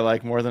teams that I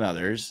like more than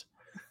others.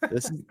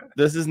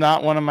 This is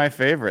not one of my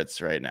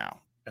favorites right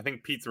now. I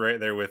think Pete's right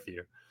there with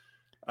you.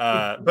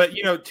 But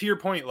to your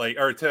point,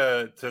 or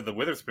to the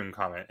Witherspoon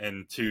comment,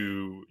 and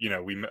to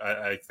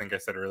I think I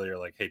said earlier,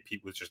 like, hey,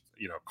 Pete was just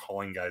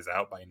calling guys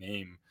out by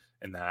name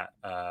in that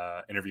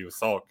interview with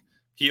Salk.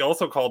 He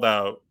also called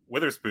out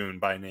Witherspoon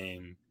by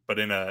name, but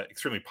in a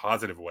extremely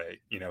positive way.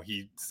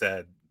 He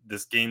said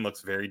this game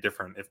looks very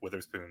different if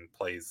Witherspoon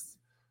plays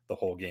the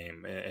whole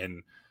game,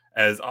 and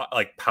as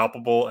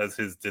palpable as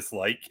his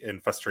dislike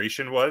and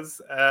frustration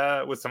was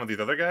with some of these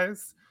other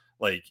guys,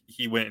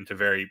 he went into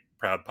very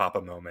proud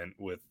papa moment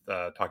with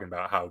talking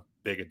about how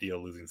big a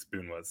deal losing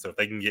Spoon was. So if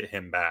they can get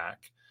him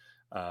back,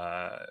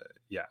 I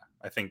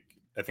think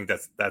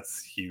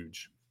that's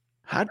huge.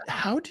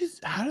 How do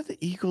the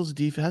Eagles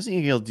defense? How's the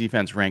Eagles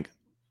defense rank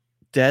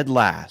dead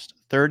last,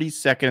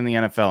 32nd in the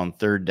NFL in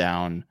third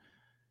down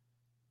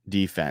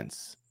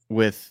defense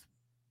with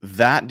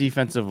that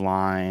defensive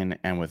line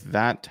and with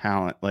that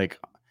talent?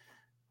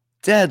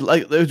 Dead.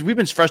 We've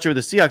been frustrated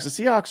with the Seahawks.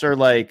 The Seahawks are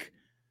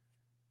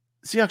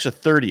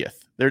 30th.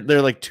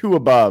 They're two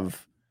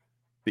above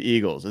the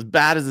Eagles. As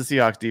bad as the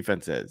Seahawks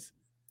defense is.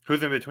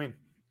 Who's in between?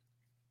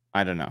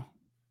 I don't know.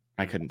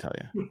 I couldn't tell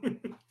you.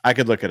 I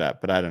could look it up,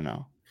 but I don't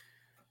know.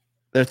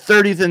 They're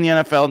 30th in the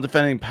NFL in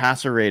defending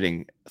passer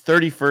rating,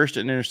 31st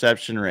in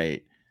interception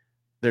rate.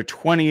 They're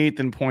 28th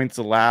in points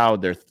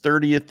allowed. They're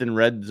 30th in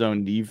red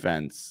zone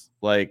defense.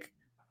 Like,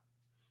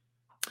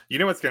 you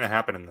know what's going to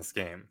happen in this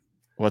game?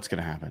 What's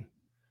going to happen?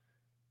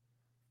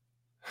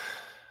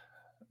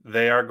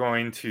 They are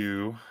going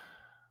to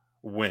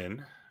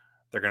win.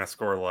 They're going to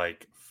score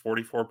like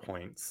 44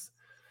 points.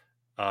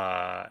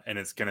 And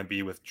it's going to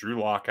be with Drew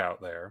Lock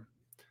out there.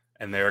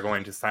 And they are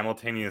going to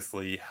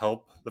simultaneously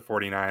help the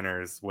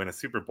 49ers win a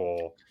Super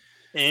Bowl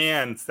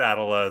and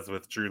saddle us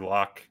with Drew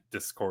Lock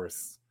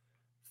discourse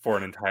for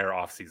an entire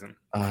offseason.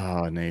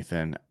 Oh,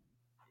 Nathan.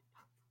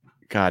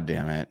 God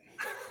damn it.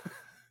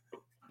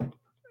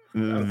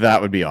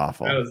 That would be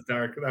awful. That was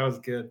dark. That was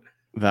good.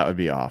 That would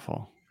be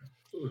awful.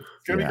 It's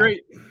going to be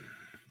great.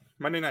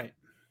 Monday night.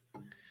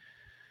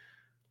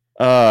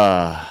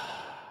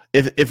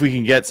 If we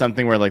can get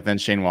something where like then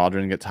Shane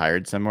Waldron gets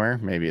hired somewhere,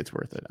 maybe it's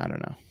worth it. I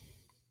don't know.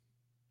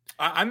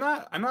 I'm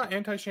not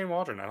anti Shane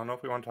Waldron. I don't know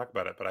if we want to talk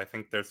about it, but I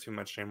think there's too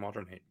much Shane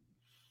Waldron hate.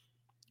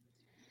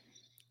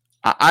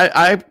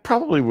 I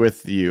probably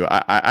with you.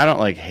 I don't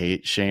like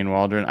hate Shane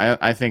Waldron.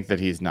 I think that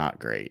he's not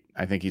great.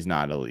 I think he's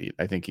not elite.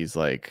 I think he's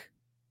like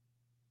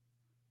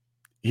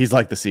the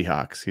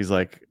Seahawks. He's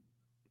like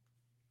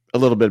a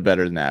little bit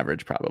better than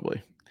average,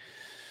 probably.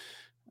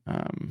 All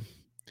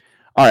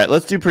right,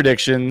 let's do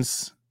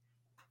predictions.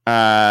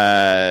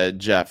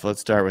 Jeff, let's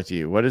start with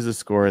you. What is the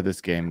score of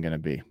this game going to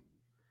be?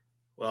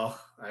 Well,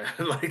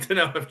 I'd like to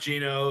know if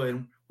Gino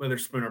and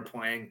Witherspoon are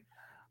playing.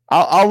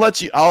 I'll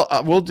let you.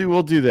 We'll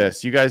do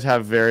this. You guys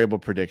have variable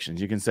predictions.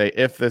 You can say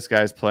if this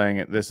guy's playing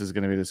it, this is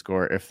going to be the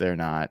score. If they're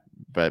not,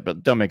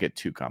 but don't make it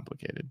too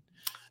complicated.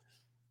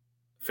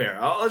 Fair.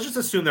 I'll just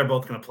assume they're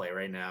both going to play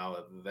right now.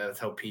 That's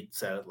how Pete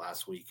said it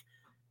last week.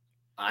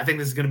 I think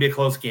this is going to be a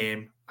close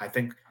game. I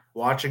think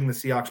watching the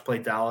Seahawks play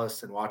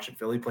Dallas and watching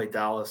Philly play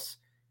Dallas,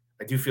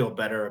 I do feel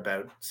better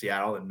about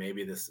Seattle than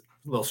maybe this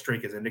little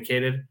streak has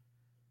indicated.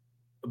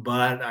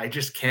 But I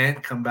just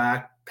can't come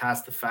back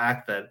past the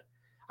fact that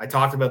I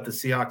talked about the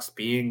Seahawks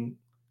being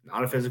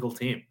not a physical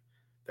team.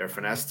 They're a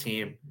finesse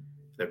team.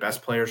 Their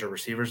best players are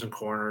receivers and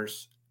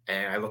corners.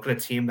 And I look at a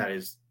team that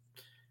has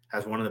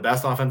one of the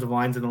best offensive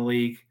lines in the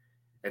league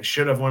and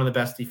should have one of the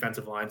best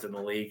defensive lines in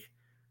the league.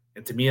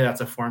 And to me,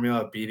 that's a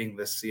formula of beating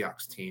this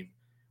Seahawks team,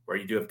 where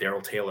you do have Darrell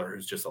Taylor,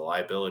 who's just a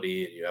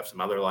liability, and you have some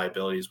other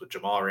liabilities with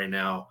Jamal right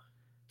now.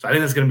 So I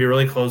think it's going to be a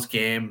really close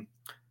game.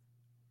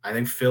 I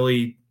think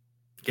Philly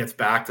gets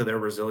back to their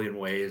resilient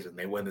ways, and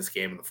they win this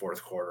game in the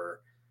fourth quarter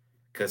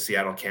because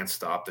Seattle can't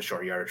stop the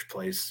short yardage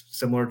plays,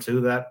 similar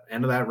to that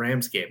end of that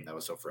Rams game that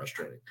was so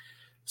frustrating.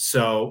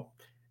 So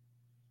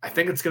I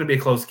think it's going to be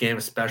a close game,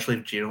 especially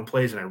if Geno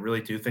plays, and I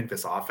really do think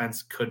this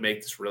offense could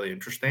make this really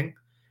interesting.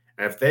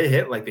 And if they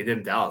hit like they did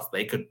in Dallas,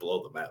 they could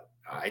blow them out.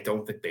 I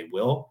don't think they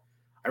will.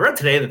 I read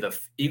today that the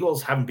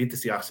Eagles haven't beat the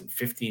Seahawks in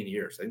 15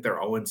 years. I think they're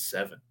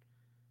 0-7.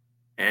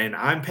 And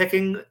I'm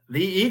picking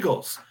the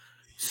Eagles.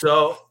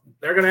 So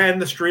they're going to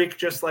end the streak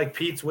just like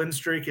Pete's win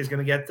streak is going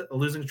to get – a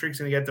losing streak is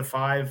going to get to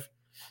 5.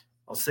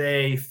 I'll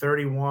say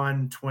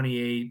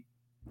 31-28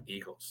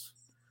 Eagles.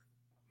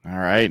 All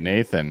right,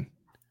 Nathan.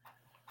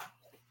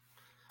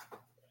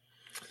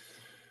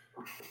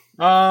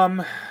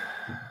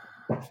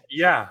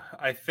 Yeah,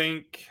 I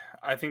think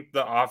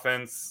the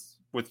offense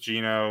with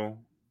Geno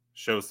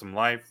shows some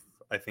life.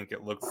 I think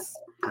it looks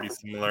pretty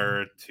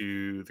similar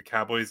to the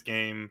Cowboys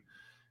game,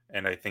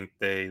 and I think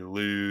they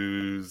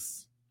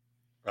lose.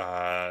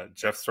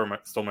 Jeff stole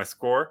my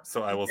score,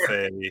 so I will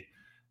say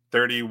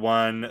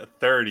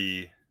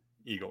 31-30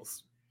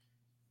 Eagles.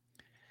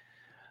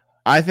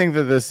 I think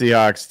that the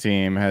Seahawks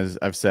team has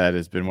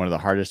been one of the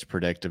hardest to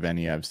predict of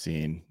any I've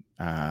seen.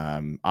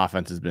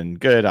 Offense has been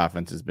good.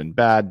 Offense has been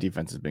bad.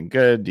 Defense has been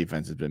good.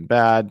 Defense has been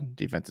bad.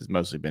 Defense has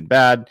mostly been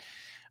bad.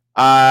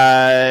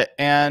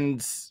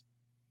 And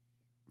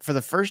for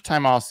the first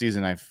time all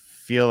season, I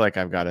feel like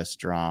I've got a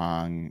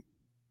strong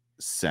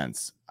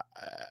sense.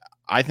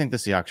 I think the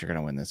Seahawks are going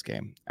to win this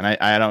game. And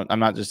I'm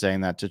not just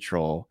saying that to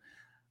troll.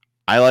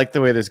 I like the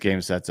way this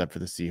game sets up for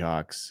the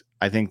Seahawks.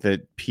 I think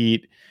that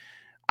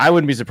I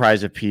wouldn't be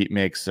surprised if Pete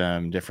makes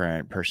some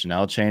different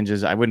personnel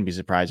changes. I wouldn't be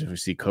surprised if we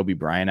see Kobe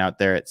Bryant out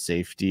there at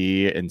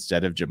safety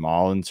instead of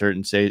Jamal in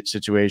certain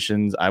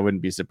situations. I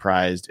wouldn't be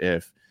surprised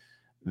if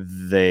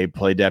they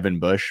play Devin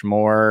Bush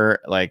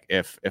more. Like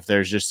if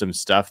there's just some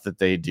stuff that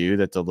they do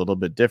that's a little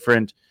bit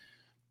different.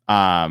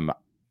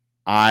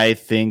 I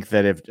think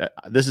that if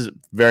this is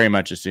very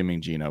much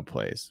assuming Geno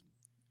plays,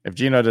 if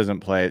Geno doesn't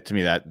play, to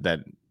me that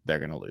they're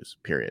going to lose,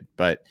 period.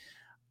 But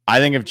I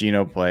think if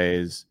Geno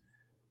plays,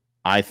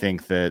 I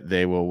think that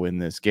they will win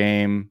this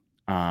game.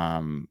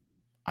 I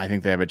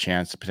think they have a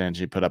chance to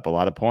potentially put up a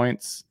lot of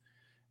points.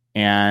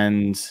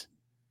 And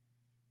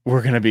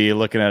we're going to be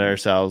looking at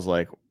ourselves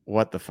like,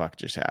 what the fuck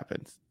just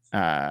happened?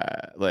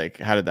 Like,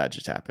 how did that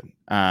just happen?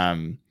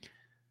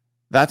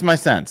 That's my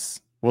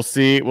sense. We'll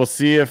see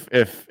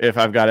if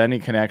I've got any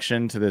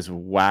connection to this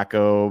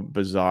wacko,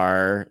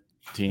 bizarre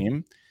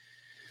team.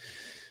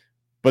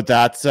 But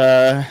that's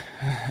I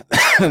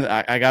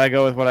gotta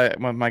go with what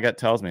my gut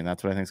tells me. And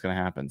that's what I think is going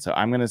to happen. So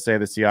I'm going to say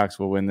the Seahawks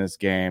will win this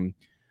game.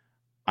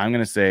 I'm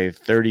going to say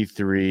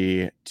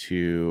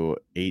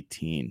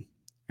 33-18.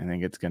 I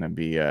think it's going to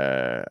be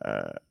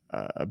a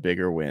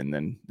bigger win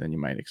than you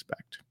might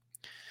expect.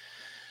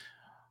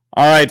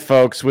 All right,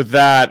 folks, with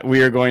that,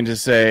 we are going to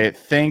say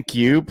thank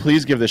you.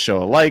 Please give the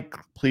show a like.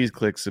 Please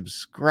click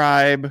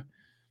subscribe.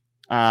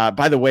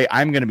 By the way,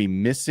 I'm going to be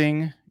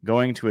missing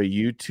going to a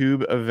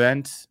YouTube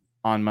event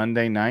on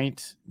Monday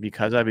night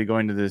because I'll be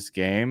going to this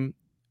game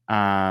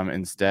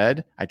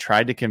instead. I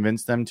tried to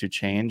convince them to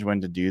change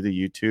when to do the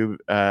YouTube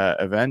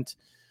event.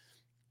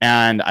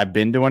 And I've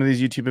been to one of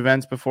these YouTube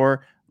events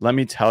before. Let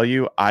me tell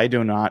you, I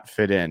do not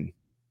fit in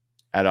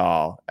at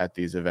all at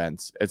these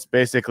events. It's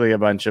basically a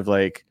bunch of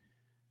like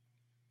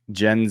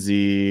Gen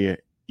Z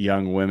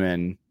young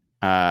women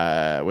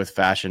with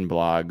fashion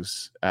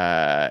blogs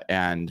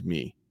and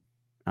me.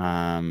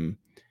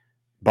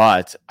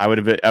 But I would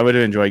have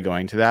enjoyed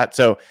going to that.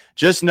 So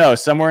just know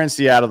somewhere in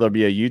Seattle, there'll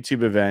be a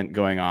YouTube event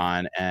going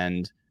on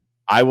and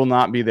I will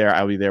not be there.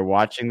 I'll be there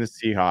watching the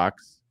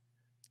Seahawks.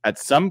 At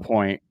some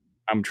point,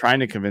 I'm trying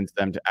to convince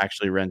them to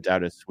actually rent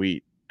out a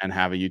suite and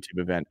have a YouTube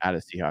event at a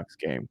Seahawks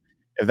game.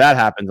 If that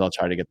happens, I'll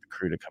try to get the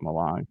crew to come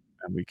along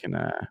and we can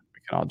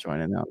all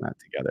join in on that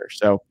together.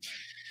 So,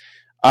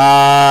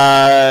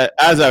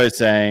 as I was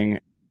saying,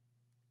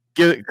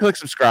 click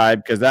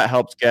subscribe because that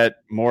helps get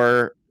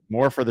more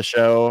for the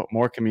show,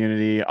 more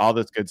community, all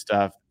this good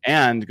stuff.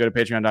 And go to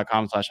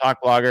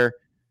patreon.com/hawkblogger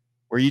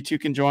where you too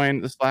can join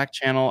the Slack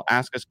channel,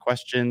 ask us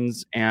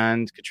questions,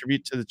 and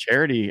contribute to the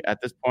charity. At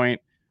this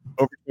point,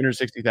 over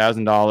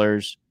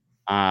 $260,000.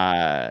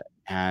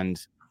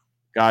 And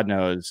God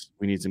knows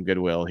we need some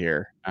goodwill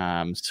here.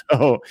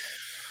 So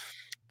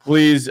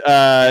please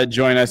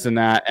join us in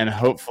that. And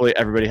hopefully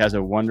everybody has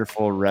a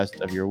wonderful rest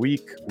of your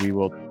week. We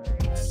will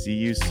see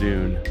you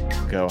soon.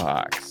 Go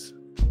Hawks.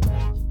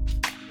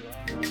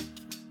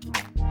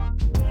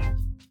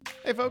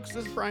 Hey folks,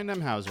 this is Brian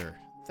Nemhauser.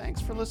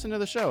 Thanks for listening to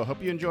the show.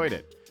 Hope you enjoyed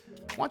it.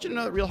 I want you to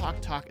know that Real Hawk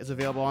Talk is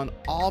available on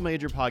all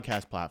major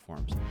podcast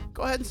platforms.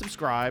 Go ahead and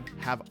subscribe.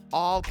 Have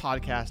all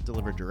podcasts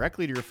delivered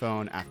directly to your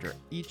phone after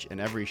each and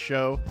every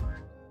show.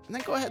 And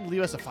then go ahead and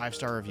leave us a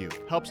 5-star review.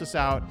 Helps us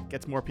out,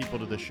 gets more people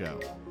to the show.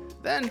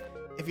 Then,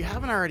 if you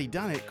haven't already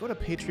done it, go to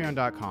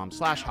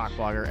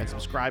patreon.com/hawkblogger and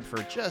subscribe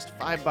for just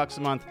 $5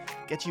 a month.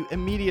 Gets you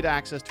immediate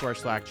access to our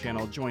Slack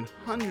channel. Join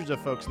hundreds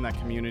of folks in that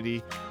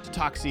community to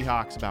talk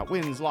Seahawks about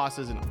wins,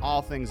 losses, and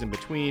all things in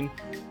between.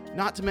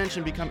 Not to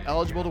mention become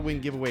eligible to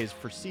win giveaways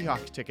for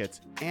Seahawks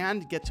tickets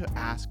and get to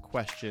ask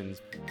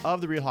questions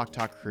of the Real Hawk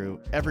Talk crew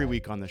every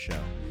week on the show.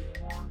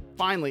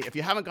 Finally, if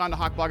you haven't gone to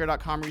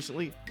hawkblogger.com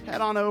recently,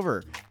 head on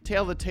over.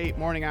 Tail the Tape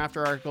morning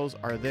after articles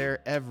are there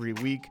every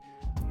week.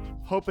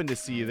 Hoping to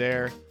see you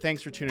there.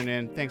 Thanks for tuning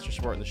in. Thanks for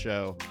supporting the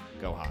show.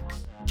 Go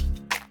Hawks.